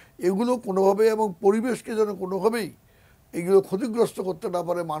 এগুলো কোনোভাবে এবং পরিবেশকে যেন কোনোভাবেই এগুলো ক্ষতিগ্রস্ত করতে না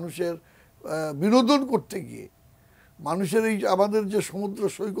পারে। মানুষের বিনোদন করতে গিয়ে মানুষের এই আমাদের যে সমুদ্র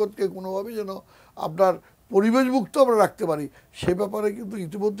সৈকতকে কোনোভাবে যেন আপনার পরিবেশমুক্ত আমরা রাখতে পারি, সে ব্যাপারে কিন্তু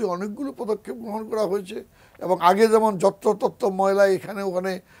ইতিমধ্যে অনেকগুলো পদক্ষেপ গ্রহণ করা হয়েছে। এবং আগে যেমন যত্রতত্র ময়লা এখানে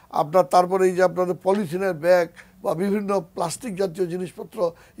ওখানে আপনার, তারপরে এই যে আপনাদের পলিথিনের ব্যাগ বা বিভিন্ন প্লাস্টিক জাতীয় জিনিসপত্র,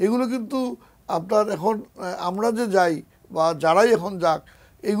 এগুলো কিন্তু আপনার এখন আমরা যে যাই বা যারাই এখন যাক,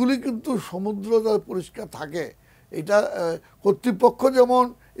 এগুলি কিন্তু সমুদ্র যাতে পরিষ্কার থাকে এটা কর্তৃপক্ষ যেমন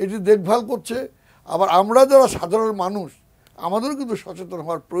এটি দেখভাল করছে, আবার আমরা যারা সাধারণ মানুষ আমাদেরও কিন্তু সচেতন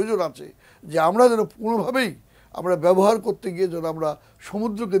হওয়ার প্রয়োজন আছে যে আমরা যেন কোনোভাবেই আমরা ব্যবহার করতে গিয়ে যেন আমরা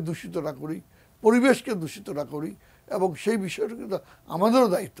সমুদ্রকে দূষিত না করি, পরিবেশকে দূষিত না করি, এবং সেই বিষয়টা কিন্তু আমাদেরও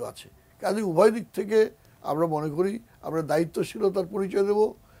দায়িত্ব আছে। কাজে উভয় দিক থেকে আমরা মনে করি আমরা দায়িত্বশীলতার পরিচয় দেব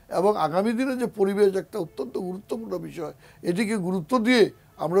এবং আগামী দিনে যে পরিবেশ একটা অত্যন্ত গুরুত্বপূর্ণ বিষয়, এটিকে গুরুত্ব দিয়ে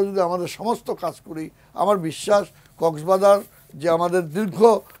আমরা যদি আমাদের সমস্ত কাজ করি, আমার বিশ্বাস কক্সবাজার যে আমাদের দীর্ঘ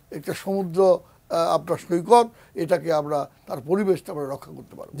একটা সমুদ্র আপনার সৈকত, এটাকে আমরা তার পরিবেশটা আমরা রক্ষা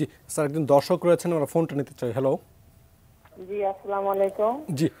করতে পারবো। জি স্যার, একজন দর্শক রয়েছেন, আমরা ফোনটা নিতে চাই। হ্যালো। জি আসসালামু আলাইকুম।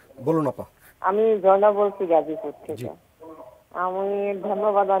 জি বলুন আপা। আমি ঝর্ণা বলছি গাজীপুর থেকে। আমি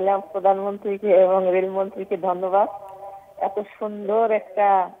ধন্যবাদ আলাম প্রধানমন্ত্রীকে এবং রেলমন্ত্রীকে ধন্যবাদ। এত সুন্দর একটা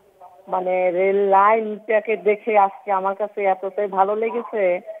মানে রেল লাইনটাকে দেখে আজকে আমার কাছে এতটাই ভালো লেগেছে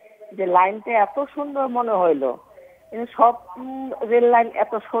যে লাইনটা এত সুন্দর মনে হইলো। সব রেল লাইন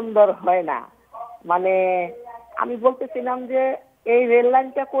এত সুন্দর হয় না। মানে আমি বলতেছিলাম যে এই রেল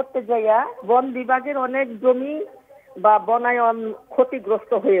লাইনটা করতে যাইয়া বন বিভাগের অনেক জমি বা বনায়ন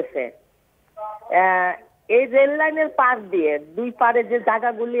ক্ষতিগ্রস্ত হয়েছে। এই রেল লাইনের পার দিয়ে দুই পারে যে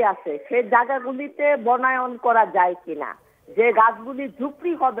জায়গাগুলি আছে সেই জায়গাগুলিতে বনায়ন করা যায় কিনা, যে গাছগুলি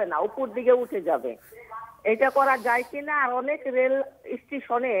ঝুপড়ি হবে না, উপর দিকে উঠে যাবে, এটা করা যায় কিনা। আর অনেক রেল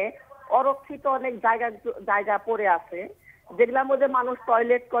স্টেশনে অরক্ষিত অনেক জায়গা পড়ে আছে যেগুলোর মধ্যে মানুষ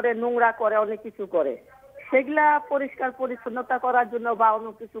টয়লেট করে, নোংরা করে, অনেক কিছু করে। সেগুলা পরিষ্কার পরিচ্ছন্নতা করার জন্য বা অন্য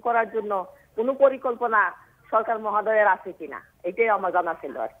কিছু করার জন্য কোনো পরিকল্পনা সরকার মহোদয়ের আছে কিনা, এটাই আমার জানা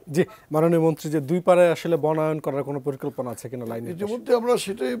ছিল আর কি। জি, মাননীয় মন্ত্রী, যে দুই পারে আসলে বনায়ন করার কোনো পরিকল্পনা আছে কিনা লাইনের? ইতিমধ্যে আমরা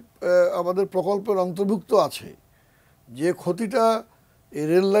সেটাই আমাদের প্রকল্পের অন্তর্ভুক্ত আছে। যে ক্ষতিটা এই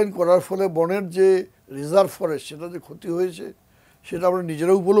রেল লাইন করার ফলে বনের যে রিজার্ভ ফরেস্ট সেটা যে ক্ষতি হয়েছে সেটা আমরা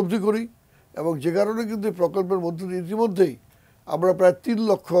নিজেরা উপলব্ধি করি, এবং যে কারণে কিন্তু এই প্রকল্পের মধ্যে দিয়ে ইতিমধ্যেই আমরা প্রায় 3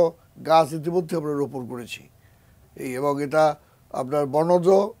 লক্ষ গাছ ইতিমধ্যে আমরা রোপণ করেছি। এবং এটা আপনার বনজ,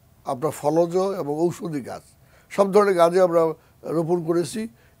 আপনার ফলজ এবং ঔষধি গাছ, সব ধরনের গাছে আমরা রোপণ করেছি।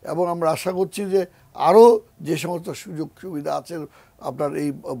 এবং আমরা আশা করছি যে আরও যে সমস্ত সুযোগ সুবিধা আছে আপনার এই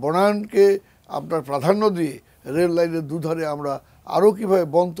বনায়নকে আপনার প্রাধান্য দিয়ে রেল লাইনের দুধারে আমরা আরও কীভাবে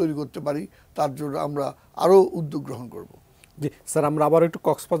বন তৈরি করতে পারি তার জন্য আমরা আরও উদ্যোগ গ্রহণ করব। জি স্যার, আমরা আবার একটু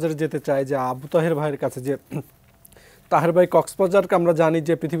কক্সবাজারে যেতে চাই, যে আবু তাহের ভাইয়ের কাছে। যে তাহের ভাই, কক্সবাজারকে আমরা জানি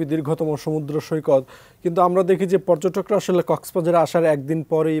যে পৃথিবীর দীর্ঘতম সমুদ্র সৈকত, কিন্তু আমরা দেখি যে পর্যটকরা আসলে কক্সবাজারে আসার একদিন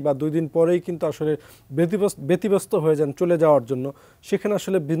পরেই বা 2 দিন পরেই কিন্তু আসলে ব্যতিব্যস্ত হয়ে যান চলে যাওয়ার জন্য। সেখানে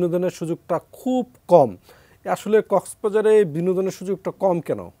আসলে বিনোদনের সুযোগটা খুব কম। আসলে কক্সবাজারে বিনোদনের সুযোগটা কম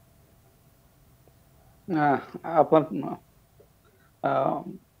কেন? আপনার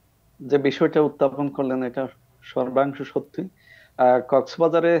যে বিষয়টা উত্থাপন করলেন এটা সর্বাংশ সত্যি।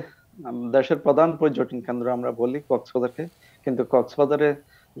 কক্সবাজারে দেশের প্রধান পর্যটন কেন্দ্র আমরা বলি কক্সবাজারকে, কিন্তু কক্সবাজারে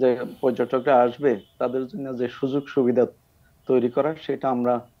যে পর্যটকরা আসবে তাদের জন্য যে সুযোগ সুবিধা তৈরি করা সেটা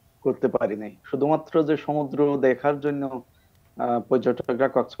আমরা করতে পারি নাই। শুধুমাত্র যে সমুদ্র দেখার জন্য পর্যটকরা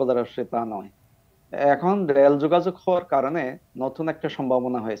কক্সবাজার আসে তা নয়, এখন রেল যোগাযোগ হওয়ার কারণে নতুন একটা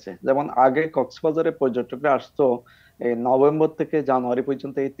সম্ভাবনা হয়েছে। যেমন আগে কক্সবাজারে পর্যটকরা আসতো এই নভেম্বর থেকে জানুয়ারি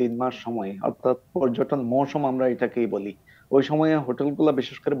পর্যন্ত, এই 3 মাস সময়, অর্থাৎ পর্যটন মৌসুম আমরা এটাকেই বলি। ওই সময়ে হোটেলগুলো,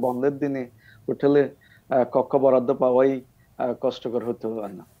 বিশেষ করে বন্ধের দিনে হোটেলে কক্ষ বরাদ্দ পাওয়াই কষ্টকর হতে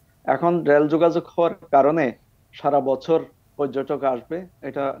হয় না। এখন রেল যোগাযোগ হওয়ার কারণে সারা বছর পর্যটক আসবে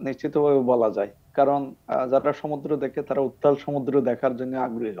এটা নিশ্চিতভাবে বলা যায়। কারণ যারা সমুদ্র দেখে তারা উত্তাল সমুদ্র দেখার জন্য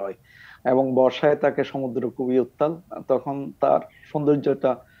আগ্রহী হয়, এবং বর্ষায় তাকে সমুদ্র খুবই উত্তাল, তখন তার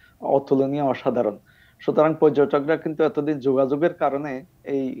সৌন্দর্যটা অতুলনীয়, অসাধারণ। সুতরাং পর্যটকরা কিন্তু এতদিন যোগাযোগের কারণে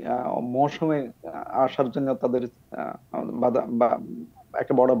এই মৌসুমে আসার জন্য তাদের বাধা বা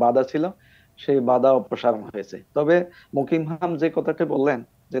একটা বড় বাধা ছিল, সেই বাধা অপসারণ হয়েছে। তবে মুকিম হাম যে কথাটা বললেন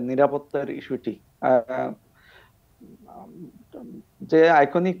যে নিরাপত্তার ইস্যুটি, যে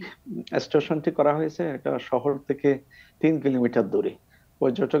আইকনিক স্টেশনটি করা হয়েছে এটা শহর থেকে 3 কিলোমিটার দূরে।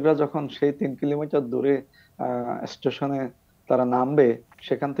 পর্যটকরা যখন সেই 3 কিলোমিটার দূরে স্টেশনে তারা নামবে,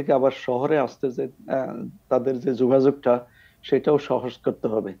 সেখান থেকে আবার শহরে আসতে যে তাদের যে যোগাযোগটা সেটাও সহজ করতে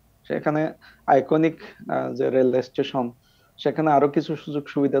হবে। সেখানে আইকনিক যে রেল স্টেশন, সেখানে আরো কিছু সুযোগ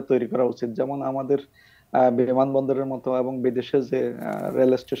সুবিধা তৈরি করা উচিত। যেমন আমাদের বিমানবন্দরের মতো এবং বিদেশে যে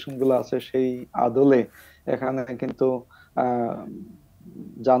রেল স্টেশন গুলো আছে সেই আদলে এখানে কিন্তু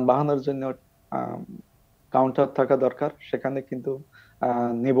যানবাহনের জন্য কাউন্টার থাকা দরকার। সেখানে কিন্তু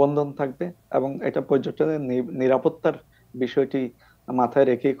নিবন্ধন থাকবে, এবং এটা পর্যটনের নিরাপত্তার বিষয়টি মাথায়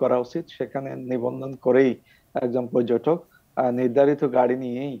রেখেই করা উচিত। সেখানে নিবন্ধন করেই একজন পর্যটক নির্ধারিত গাড়ি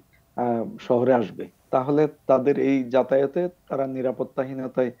নিয়েই শহরে আসবে, তাহলে তাদের এই যাতায়াতে তারা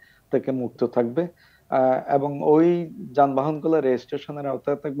নিরাপত্তাহীনতায় থেকে মুক্ত থাকবে। এবং ওই যানবাহনগুলো রেজিস্ট্রেশনের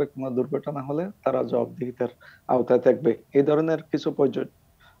আওতায় থাকবে, কোনো দুর্ঘটনা হলে তারা জবাবদিহিতার আওতায় থাকবে। এই ধরনের কিছু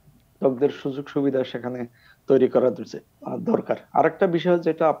পর্যটকদের সুযোগ সুবিধা সেখানে তৈরি করা দরকার। আরেকটা বিষয়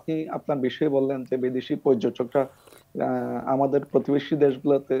যেটা আপনি আপনার বিষয়ে বললেন যে বিদেশি পর্যটকরা আমাদের প্রতিবেশী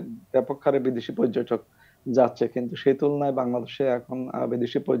দেশগুলোতে ব্যাপক হারে বিদেশি পর্যটক যাচ্ছে, কিন্তু সেই তুলনায় বাংলাদেশে এখন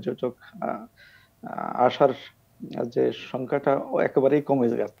বিদেশি পর্যটক আসার যে সংখ্যাটা একেবারেই কমে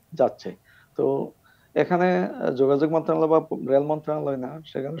যাচ্ছে। তো এখানে যোগাযোগ মন্ত্রণালয় বা রেল মন্ত্রণালয় না,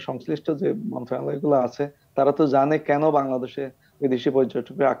 সেখানে সংশ্লিষ্ট যে মন্ত্রণালয়গুলো আছে তারা তো জানে কেন বাংলাদেশে বিদেশি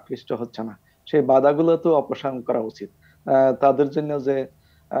পর্যটকরা আকৃষ্ট হচ্ছে না। সেই বাধাগুলো তো অপসারণ করা উচিত। তাদের জন্য যে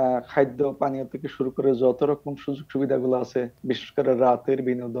খাদ্য পানীয় থেকে শুরু করে যত রকম সুযোগ সুবিধাগুলো আছে, বিশেষ করে রাতের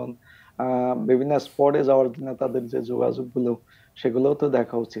বিনোদন, বিভিন্ন স্পটে যাওয়ার জন্য তাদের যে যোগাযোগগুলো, সেগুলোও তো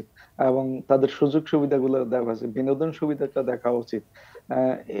দেখা উচিত, এবং তাদের সুযোগ সুবিধাগুলো দেখা উচিত, বিনোদন সুবিধাটা দেখা উচিত।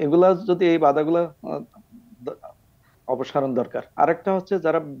 এগুলা যদি, এই বাধাগুলা অপসারণ দরকার। আরেকটা হচ্ছে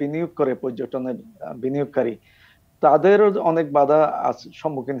যারা বিনিয়োগ করে, পর্যটনের বিনিয়োগকারী, তাদেরও অনেক বাধা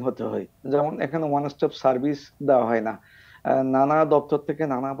সম্মুখীন হতে হয়। যেমন এখানে ওয়ান স্টপ সার্ভিস দেওয়া হয় না, নানা দপ্তর থেকে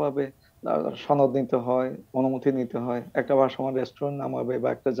নানাভাবে সনদ নিতে হয়, অনুমতি নিতে হয়। একটা ভাসমান রেস্টুরেন্ট নামাবে বা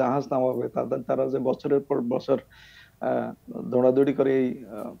একটা জাহাজ নামাবে, তারা যে বছরের পর বছর দৌড়াদৌড়ি করে এই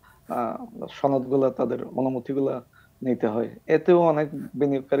সনদগুলা, তাদের অনুমতিগুলা নিতে হয়। এতেও অনেক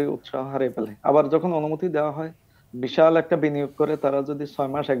বিনিয়োগকারী উৎসাহ হারিয়ে ফেলে। আবার যখন অনুমতি দেওয়া হয়, বিশাল একটা বিনিয়োগ করে তারা যদি 6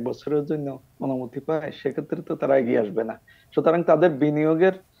 মাস 1 বছরের জন্য অনুমতি পায়, সেক্ষেত্রে তো তারা এগিয়ে আসবে না। সুতরাং তাদের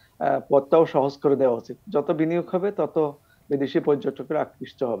বিনিয়োগের পথটাও সহজ করে দেওয়া উচিত। যত বিনিয়োগ হবে তত বিদেশি পর্যটকরা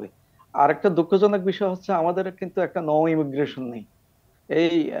আকৃষ্ট হবে। আর একটা দুঃখজনক বিষয় হচ্ছে আমাদের কিন্তু একটা নো ইমিগ্রেশন নেই।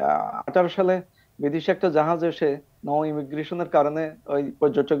 এই 18 সালে বিদেশি একটা জাহাজ এসে নো ইমিগ্রেশনের কারণে ওই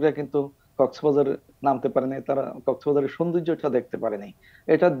পর্যটকরা কিন্তু কক্সবাজারে নামতে পারেনি, তারা কক্সবাজারের সৌন্দর্যটা দেখতে পারেনি।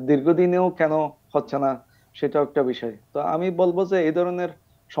 এটা দীর্ঘদিনেও কেন হচ্ছে না সেটাও একটা বিষয়। তো আমি বলবো যে এই ধরনের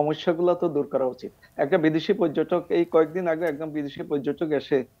সমস্যাগুলো তো দূর করা উচিত। একটা বিদেশি পর্যটক, এই কয়েকদিন আগে একদম বিদেশি পর্যটক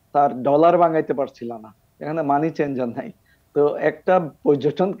এসে তার ডলার ভাঙাইতে পারছিল না, এখানে মানি চেঞ্জার নাই। তো একটা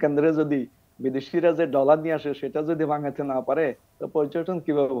পর্যটন কেন্দ্রে যদি বিদেশিরা যে ডলার নিয়ে আসে সেটা যদি ভাঙাতে না পারে, তো পর্যটন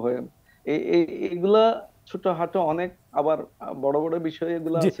কিভাবে হয়? এইগুলা ছোটখাটো অনেক, আবার বড় বড় বিষয়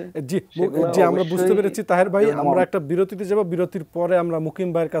এগুলো জি আছে, জি সেগুলো জি আমরা বুঝতে অবশ্যই পেরেছি তাহের ভাই। এরকম আমরা একটা বিরতিতে যাব, বিরতির পরে আমরা মুকিম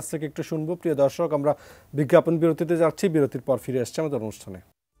ভাইয়ের কাছ থেকে একটু শুনবো। প্রিয় দর্শক, আমরা বিজ্ঞাপন বিরতিতে যাচ্ছি, বিরতির পর ফিরে আসছি আমাদের অনুষ্ঠানে।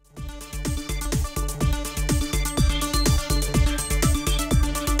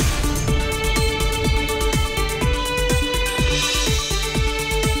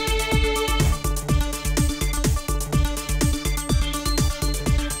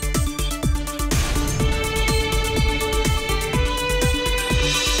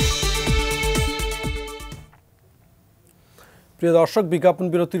 প্রিয় দর্শক, বিজ্ঞাপন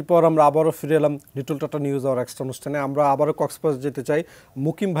বিরতির পর আমরা আবারও ফিরে এলাম little tata news hour extra অনুষ্ঠানে। আমরা আবারও কক্সবাজার যেতে চাই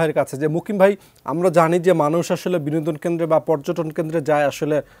মুকিম ভাইয়ের কাছে। যে মুকিম ভাই, আমরা জানি যে মানুষ আসলে বিনোদন কেন্দ্রে বা পর্যটন কেন্দ্রে যায়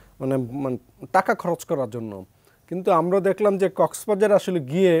আসলে মানে টাকা খরচ করার জন্য, কিন্তু আমরা দেখলাম যে কক্সবাজার আসলে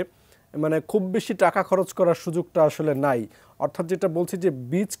গিয়ে মানে খুব বেশি টাকা খরচ করার সুযোগটা আসলে নাই। অর্থাৎ যেটা বলছি যে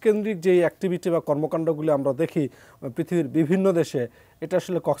বিচ কেন্দ্রিক যে অ্যাক্টিভিটি বা কর্মকাণ্ডগুলি আমরা দেখি পৃথিবীর বিভিন্ন দেশে, এটা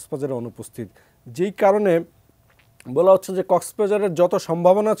আসলে কক্সবাজারে অনুপস্থিত। যেই কারণে বলা হচ্ছে যে কক্সবাজারের যত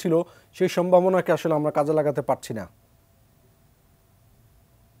সম্ভাবনা ছিল সেই সম্ভাবনাকে আসলে আমরা কাজে লাগাতে পারছি না।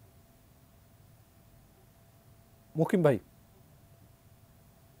 মুকিম ভাই,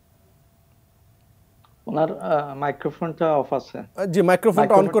 ওনার মাইক্রোফোনটা অফ আছে। জি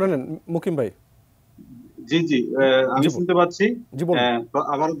মাইক্রোফোনটা অন করে নেন মুকিম ভাই। জি জি, আমি শুনতে পাচ্ছি। জি বলুন।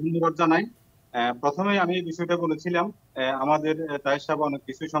 আবার ধন্যবাদ জানাই। প্রথমে আমি এই বিষয়টা বলেছিলাম, আমাদের তাহের সাহেব অনেক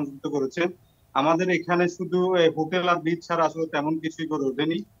কিছু সংযুক্ত করেছেন। আমাদের এখানে শুধু হোটেল আর বিচ ছাড়া আসলে তেমন কিছুই করে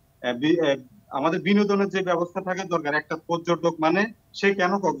ওঠেনি। আমাদের বিনোদনের যে ব্যবস্থা থাকে দরকার, একটা পর্যটক মানে সে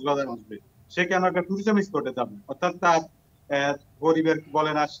কেন কক্সবাজার আসবে, সে কেন একটা ট্যুরিজম স্পটে যাবে, অর্থাৎ তার পরিবার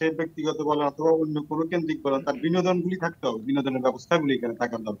বলেন আর সে ব্যক্তিগত বলেন অথবা অন্য কোনো কেন্দ্রিক বলেন, তার বিনোদনগুলি থাকতে হবে, বিনোদনের ব্যবস্থাগুলি এখানে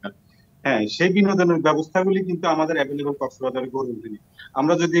থাকার দরকার। হ্যাঁ, সেই বিনোদনের ব্যবস্থাগুলি কিন্তু আমাদের অ্যাভেলেবল কক্সবাজারে গড়ে ওঠেনি।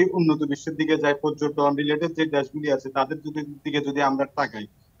 আমরা যদি উন্নত বিশ্বের দিকে যাই, পর্যটন রিলেটেড যে দেশগুলি আছে তাদের দিকে যদি আমরা তাকাই,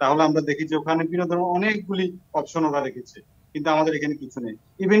 তাহলে আমরা দেখি যে ওখানে বিনোদনের অনেকগুলি অপশন ওরা রেখেছে, কিন্তু আমাদের এখানে কিছু নেই।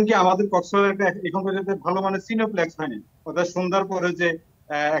 ইভেন কি আমাদের কক্সবাজারটা এখন পর্যন্ত ভালো মানে সিনোপ্লেক্স হয়নি, অর্থাৎ সন্ধ্যার পরে যে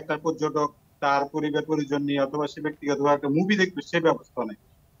একটা পর্যটক তার পরিবার পরিজন নিয়ে অথবা সে ব্যক্তিগত একটা মুভি দেখবে সে ব্যবস্থা নেই।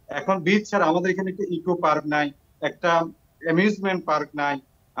 এখন বিচ ছাড়া আমাদের এখানে একটা ইকো পার্ক নাই, একটা অ্যামিউজমেন্ট পার্ক নাই,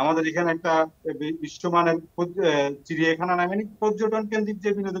 আমাদের এখানে একটা বিশ্বমানের চিড়িয়াখানা নাই, মানে পর্যটন কেন্দ্রিক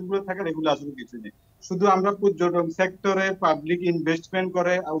যে বিনোদন গুলো থাকে এগুলো আসলে কিছু নেই। শুধু আমরা পর্যটন সেক্টরে পাবলিক ইনভেস্টমেন্ট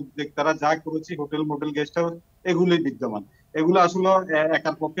করে উদ্যোক্তারা যা করেছি, হোটেল মোটেল গেস্ট হাউস এগুলোই বিদ্যমান। এগুলো আসলে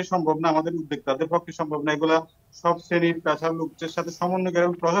একার পক্ষে সম্ভব না, আমাদের উদ্যোক্তাদের পক্ষে সম্ভব না। এগুলা সব শ্রেণীর পেশার লোকদের সাথে সমন্বয় করে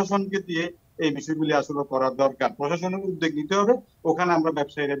প্রশাসনকে দিয়ে এই বিষয়গুলি আসলে করার দরকার। প্রশাসনের উদ্যোগ নিতে হবে, ওখানে আমরা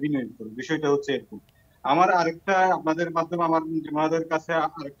ব্যবসায়ীরা বিনিয়োগ করবো। বিষয়টা হচ্ছে এরকম। আমার আরেকটা আপনাদের মাধ্যমে আমার মন্ত্রীমহোদয়ের কাছে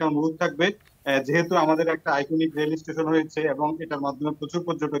আরেকটা অনুরোধ থাকবে, যেহেতু আমাদের একটা আইকনিক রেল স্টেশন হয়েছে এবং এটার মাধ্যমে প্রচুর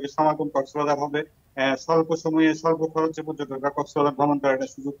পর্যটকের সমাগম কক্সবাজার হবে, স্বল্প সময়ে স্বল্প খরচে পর্যটকরা কক্সবাজার ভ্রমণ করার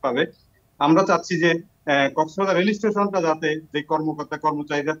একটা সুযোগ পাবে। আমরা চাচ্ছি যে কক্সবাজার রেল স্টেশনটা যাতে যে কর্মকর্তা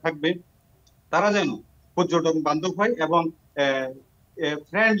কর্মচারীরা থাকবে তারা যেন পর্যটন বান্ধব হয় এবং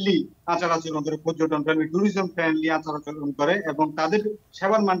ফ্রেন্ডলি আচার আচরণ করে, পর্যটন ফ্রেন্ডলি ট্যুরিজম ফ্রেন্ডলি আচার আচরণ করে, এবং তাদের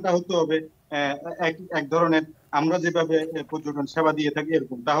সেবার মানটা হতে হবে এক ধরনের আমরা যেভাবে পর্যটন সেবা দিয়ে থাকি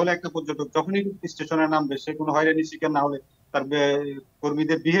এরকম। তাহলে একটা পর্যটক যখনই স্টেশনে নামবে সে কোনো হয়রানির শিকার না হলে, তার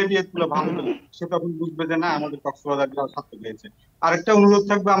কর্মীদের বিহেভিয়ার গুলো ভালো হলে সে তখন বুঝবে যে না, আমাদের কক্সবাজার সার্থক হয়েছে। আরেকটা অনুরোধ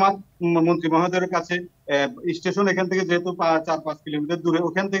থাকবে আমার মন্ত্রী মহোদয়ের কাছে, স্টেশন এখান থেকে যেহেতু 4-5 কিলোমিটার দূরে,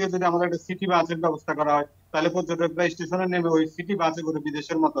 ওখান থেকে যদি আমাদের একটা সিটি বাসের ব্যবস্থা করা হয়, তাহলে পর্যটকরা স্টেশনে নেমে ওই সিটি বাসে করে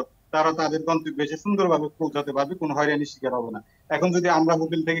বিদেশের মতো তারা তাদের গন্তব্যে এসে সুন্দরভাবে পৌঁছাতে পারবে, কোনো হয়রানির শিকার হবে না। এখন যদি আমরা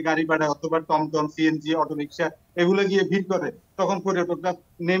হোটেল থেকে গাড়ি পাঠাই অথবা টমটম, সিএনজি, অটো রিক্সা এগুলো গিয়ে ভিড় করে, তখন পর্যটকরা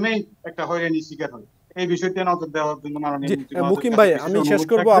নেমেই একটা হয়রানির শিকার হয়। এই বিষয়টা নজর দেওয়ার জন্য মাননীয় মুকিম ভাই, আমি শেষ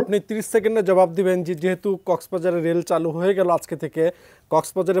করব, আপনি 30 সেকেন্ডে জবাব দিবেন। যেহেতু কক্সবাজারে রেল চালু হয়ে গেল আজকে থেকে,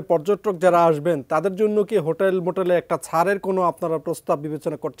 কক্সবাজারে পর্যটক যারা আসবেন তাদের জন্য কি হোটেল মোটেলে একটা ছাড়ের কোনো আপনারা প্রস্তাব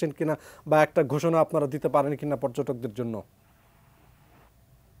বিবেচনা করছেন কিনা, বা একটা ঘোষণা আপনারা দিতে পারেন কিনা পর্যটকদের জন্য?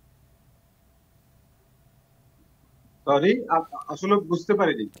 তো সরি, আসলে বুঝতে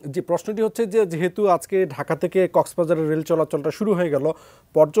পারিনি। যে প্রশ্নটি হচ্ছে যে যেহেতু আজকে ঢাকা থেকে কক্সবাজারের রেল চলাচলটা শুরু হয়ে গেল,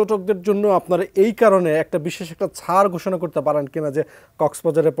 পর্যটকদের জন্য আপনারা এই কারণে একটা বিশেষ একটা ছাড় ঘোষণা করতে পারেন কিনা, যে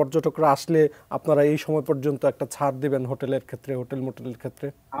কক্সবাজারে পর্যটকরা আসলে আপনারা এই সময় পর্যন্ত একটা ছাড় দিবেন হোটেলের ক্ষেত্রে, হোটেল মোটেলের ক্ষেত্রে?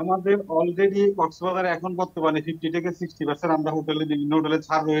 আমাদের অলরেডি কক্সবাজারে এখন বর্তমানে 50 থেকে 60% আমরা বিভিন্ন হোটেলে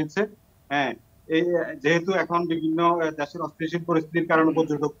ছাড় রয়েছে। হ্যাঁ, এই যেহেতু এখন বিভিন্ন দেশের অস্থিতিশীল পরিস্থিতির কারণে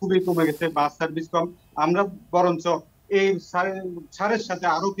পর্যটক খুবই কমে গেছে, বাস সার্ভিস কম, আমরা বরঞ্চ এই ছাড়ের সাথে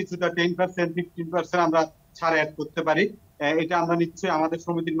আরো কিছুটা 10% 15% আমরা ছাড় অ্যাড করতে পারি। এটা আমরা নিশ্চয়ই আমাদের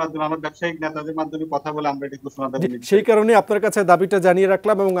সমিতির মাধ্যমে, আমার ব্যবসায়িক নেতাদের মাধ্যমে কথা বলে আমরা এটা ঘোষণা দেব। সেই কারণে আপনার কাছে দাবিটা জানিয়ে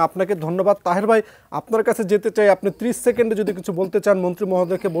রাখলাম এবং আপনাকে ধন্যবাদ। তাহের ভাই, আপনার কাছে যেতে চাই, আপনি 30 সেকেন্ডে যদি কিছু বলতে চান মন্ত্রী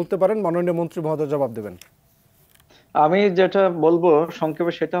মহোদয়কে বলতে পারেন, মাননীয় মন্ত্রী মহোদয় জবাব দেবেন। আমি যেটা বলবো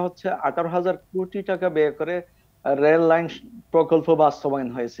সংক্ষেপে সেটা হচ্ছে 18,000 কোটি টাকা ব্যয় করে রেল লাইন প্রকল্প বাস্তবায়ন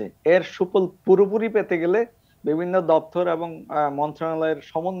হয়েছে। এর সুফল পুরোপুরি পেতে গেলে বিভিন্ন দপ্তর এবং মন্ত্রণালয়ের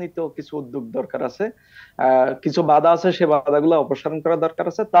সমন্বিত কিছু উদ্যোগ দরকার আছে। কিছু বাধা আছে, সে বাধাগুলো অপসারণ করা দরকার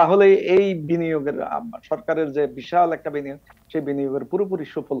আছে, তাহলে এই বিনিয়োগের সরকারের যে বিশাল একটা বিনিয়োগ, সেই বিনিয়োগের পুরোপুরি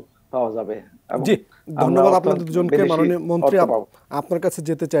সুফল পাওয়া যাবে। জি, ধন্যবাদ আপনাদের দুজনকে। মাননীয় মন্ত্রী, আপনার কাছে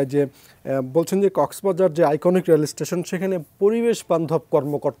যেতে চাই যে বলছেন যে কক্সবাজার যে আইকনিক রেল স্টেশন, সেখানে পরিবেশ বান্ধব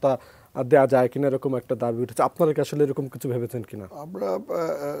কর্মকর্তা দেয়া যায় কিনা এরকম একটা দাবি উঠেছে। আপনারা কি আসলে এরকম কিছু ভেবেছেন কিনা? আমরা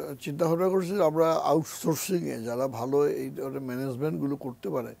চিন্তা ভাবনা করছি আমরা আউটসোর্সিংয়ে যারা ভালো এই ধরনের ম্যানেজমেন্টগুলো করতে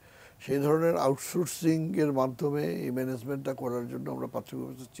পারে, সেই ধরনের আউটসোর্সিংয়ের মাধ্যমে এই ম্যানেজমেন্টটা করার জন্য আমরা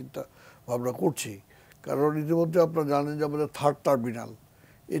প্রাথমিকভাবে চিন্তা ভাবনা করছি। কারণ ইতিমধ্যে আপনারা জানেন যে আমাদের 3rd টার্মিনাল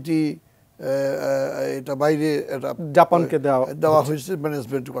এটা বাইরে এটা জাপানকে দেওয়া হয়েছে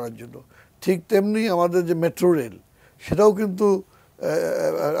ম্যানেজমেন্ট করার জন্য। ঠিক তেমনি আমাদের যে মেট্রো রেল, সেটাও কিন্তু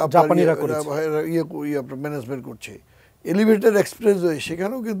জাপানিরা ম্যানেজমেন্ট করছে। এলিভেটেড এক্সপ্রেসওয়ে,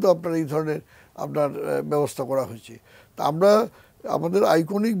 সেখানেও কিন্তু আপনার এই ধরনের আপনার ব্যবস্থা করা হয়েছে। তা আমরা আমাদের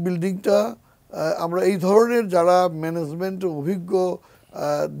আইকনিক বিল্ডিংটা আমরা এই ধরনের যারা ম্যানেজমেন্ট অভিজ্ঞ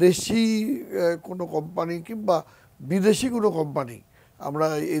দেশি কোনো কোম্পানি কিংবা বিদেশি কোনো কোম্পানি, আমরা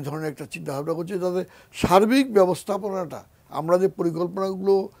এই ধরনের একটা চিন্তাভাবনা করছি যাতে সার্বিক ব্যবস্থাপনাটা, আমরা যে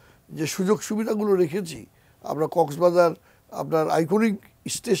পরিকল্পনাগুলো যে সুযোগ সুবিধাগুলো রেখেছি আমরা কক্সবাজার আপনার আইকনিক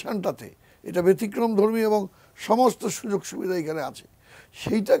স্টেশনটাতে, এটা ব্যতিক্রম ধর্মী এবং সমস্ত সুযোগ সুবিধা এখানে আছে,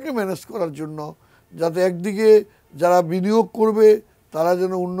 সেইটাকে ম্যানেজ করার জন্য যাতে একদিকে যারা বিনিয়োগ করবে তারা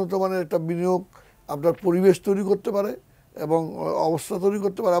যেন উন্নত মানের একটা বিনিয়োগ আপনার পরিবেশ তৈরি করতে পারে এবং অবস্থা তৈরি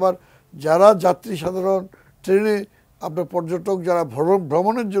করতে পারে, আবার যারা যাত্রী সাধারণ ট্রেনে আপনার পর্যটক যারা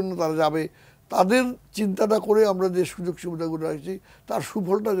ভ্রমণের জন্য তারা যাবে, তাদের চিন্তাটা করে আমরা যে সুযোগ সুবিধাগুলো রাখছি তার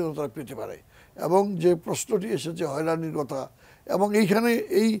সুফলটা যেন তারা পেতে পারে। এবং যে প্রশ্নটি এসেছে হয়রানির কথা, এবং এইখানে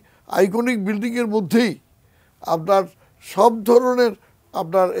এই আইকনিক বিল্ডিংয়ের মধ্যেই আপনার সব ধরনের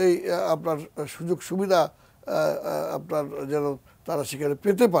আপনার এই আপনার সুযোগ সুবিধা আপনার যেন তারা সেখানে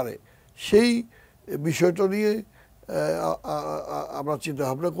পেতে পারে, সেই বিষয়টা নিয়ে আমরা চিন্তা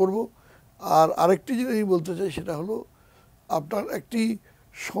ভাবনা করব। আর আরেকটি জিনিস আমি বলতে চাই, সেটা হলো আপনার একটি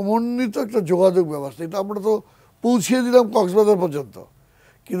সমন্বিত একটা যোগাযোগ ব্যবস্থা। এটা আমরা তো পৌঁছিয়ে দিলাম কক্সবাজার পর্যন্ত,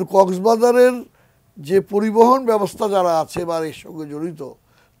 কিন্তু কক্সবাজারের যে পরিবহন ব্যবস্থা যারা আছে বা এর সঙ্গে জড়িত,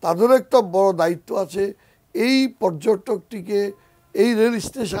 তাদেরও একটা বড় দায়িত্ব আছে এই পর্যটকটিকে এই রেল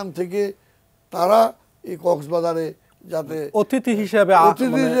স্টেশন থেকে তারা এই কক্সবাজারে যাতে অতিথি হিসেবে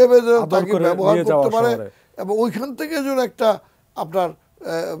তাকে ব্যবহার করতে পারে, এবং ওইখান থেকে যেন একটা আপনার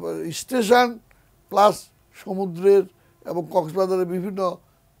স্টেশন প্লাস সমুদ্রের এবং কক্সবাজারের বিভিন্ন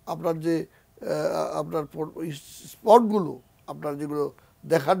আপনার যে আপনার স্পটগুলো আপনার যেগুলো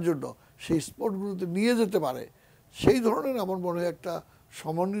দেখার জন্য সেই স্পটগুলোতে নিয়ে যেতে পারে, সেই ধরনের আমার মনে হয় একটা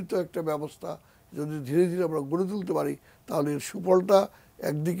সমন্বিত একটা ব্যবস্থা যদি ধীরে ধীরে আমরা গড়ে তুলতে পারি, তাহলে এর সুফলটা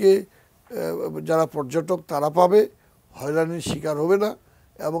একদিকে যারা পর্যটক তারা পাবে, হয়রানির শিকার হবে না,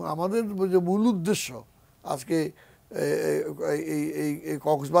 এবং আমাদের যে মূল উদ্দেশ্য আজকে এই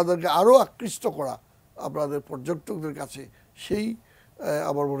কক্সবাজারকে আরও আকৃষ্ট করা আপনাদের পর্যটকদের কাছে, সেই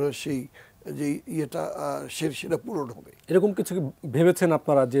আমার মনে হয় সেই যে ইয়েটা সেটা পূরণ হবে। এরকম কিছু ভেবেছেন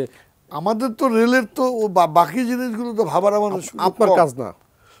আপনারা? যে আমাদের তো রেলের তো বাকি জিনিসগুলো তো ভাবার আমাদের আপনার কাজ না,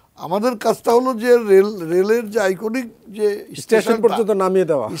 আমাদের কাজটা হলো যে রেলের যে আইকনিক যে স্টেশন পর্যন্ত নামিয়ে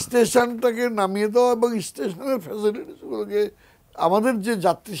দেওয়া, স্টেশনটাকে নামিয়ে দেওয়া এবং স্টেশনের ফ্যাসিলিটিসগুলোকে আমাদের যে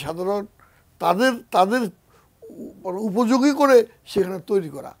যাত্রী সাধারণ তাদের উপযোগী করে সেখানে তৈরি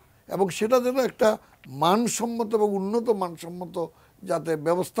করা, এবং সেটা যেন একটা মানসম্মত এবং উন্নত মানসম্মত যাতে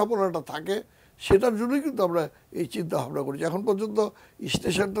ব্যবস্থাপনাটা থাকে, সেটার জন্যই কিন্তু আমরা এই চিন্তা ভাবনা করেছি। এখন পর্যন্ত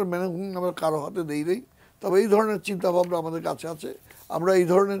স্টেশনটার ম্যানেজমেন্ট আমরা কারো হাতে দেই নেই, তবে এই ধরনের চিন্তা ভাবনা আমাদের কাছে আছে। আমরা এই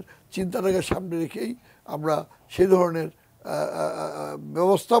ধরনের চিন্তাটাকে সামনে রেখেই আমরা সেই ধরনের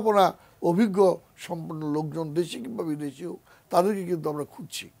ব্যবস্থাপনা অভিজ্ঞ সম্পন্ন লোকজন, দেশি কিংবা বিদেশি হোক, তাদেরকে কিন্তু আমরা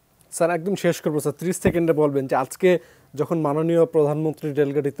খুঁজছি। স্যার একদম শেষ করবো স্যার, 30 সেকেন্ডে বলবেন যে আজকে যখন মাননীয় প্রধানমন্ত্রী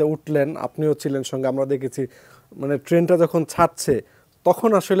রেলগাড়িতে উঠলেন, আপনিও ছিলেন সঙ্গে, আমরা দেখেছি, মানে ট্রেনটা যখন ছাড়ছে তখন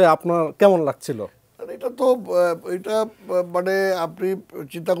আসলে আপনার কেমন লাগছিল? এটা তো এটা মানে আপনি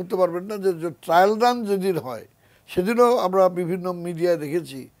চিন্তা করতে পারবেন না যে ট্রায়াল রান যেদিন হয় সেদিনও আমরা বিভিন্ন মিডিয়ায়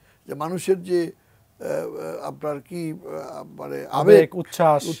দেখেছি যে মানুষের যে আপনার কি মানে আবেগ,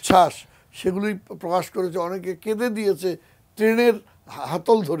 উচ্ছ্বাস সেগুলি প্রকাশ করেছে, অনেকে কেঁদে দিয়েছে ট্রেনের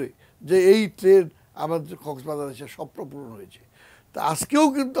হাতল ধরে যে এই ট্রেন আমাদের কক্সবাজার এসে স্বপ্ন পূরণ হয়েছে। তা আজকেও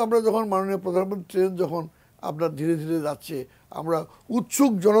কিন্তু আমরা যখন মাননীয় প্রধানমন্ত্রী ট্রেন যখন আপনার ধীরে ধীরে যাচ্ছে, আমরা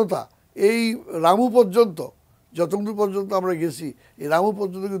উৎসুক জনতা এই রামু পর্যন্ত, যতদূর পর্যন্ত আমরা গেছি এই রামু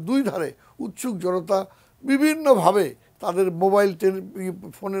পর্যন্ত দুই ধারে উৎসুক জনতা বিভিন্নভাবে তাদের মোবাইল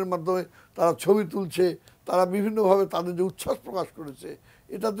ফোনের মাধ্যমে তারা ছবি তুলছে, তারা বিভিন্নভাবে তাদের যে উচ্ছ্বাস প্রকাশ করেছে,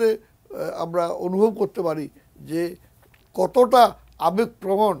 এটাতে আমরা অনুভব করতে পারি যে কতটা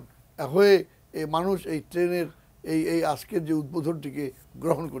আবেগপ্রবণ হয়ে এই মানুষ এই ট্রেনের এই আজকের যে উদ্বোধনটিকে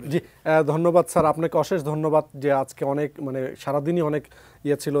গ্রহণ করে। জি ধন্যবাদ স্যার, আপনাকে অশেষ ধন্যবাদ যে আজকে অনেক মানে সারাদিনই অনেক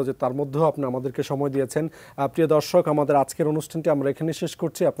ছিল, যে তার মধ্যেও আপনি আমাদেরকে সময় দিয়েছেন। প্রিয় দর্শক, আমাদের আজকের অনুষ্ঠানটি আমরা এখানে শেষ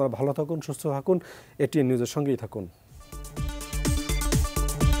করছি। আপনারা ভালো থাকুন, সুস্থ থাকুন, এটিএন নিউজের সঙ্গেই থাকুন।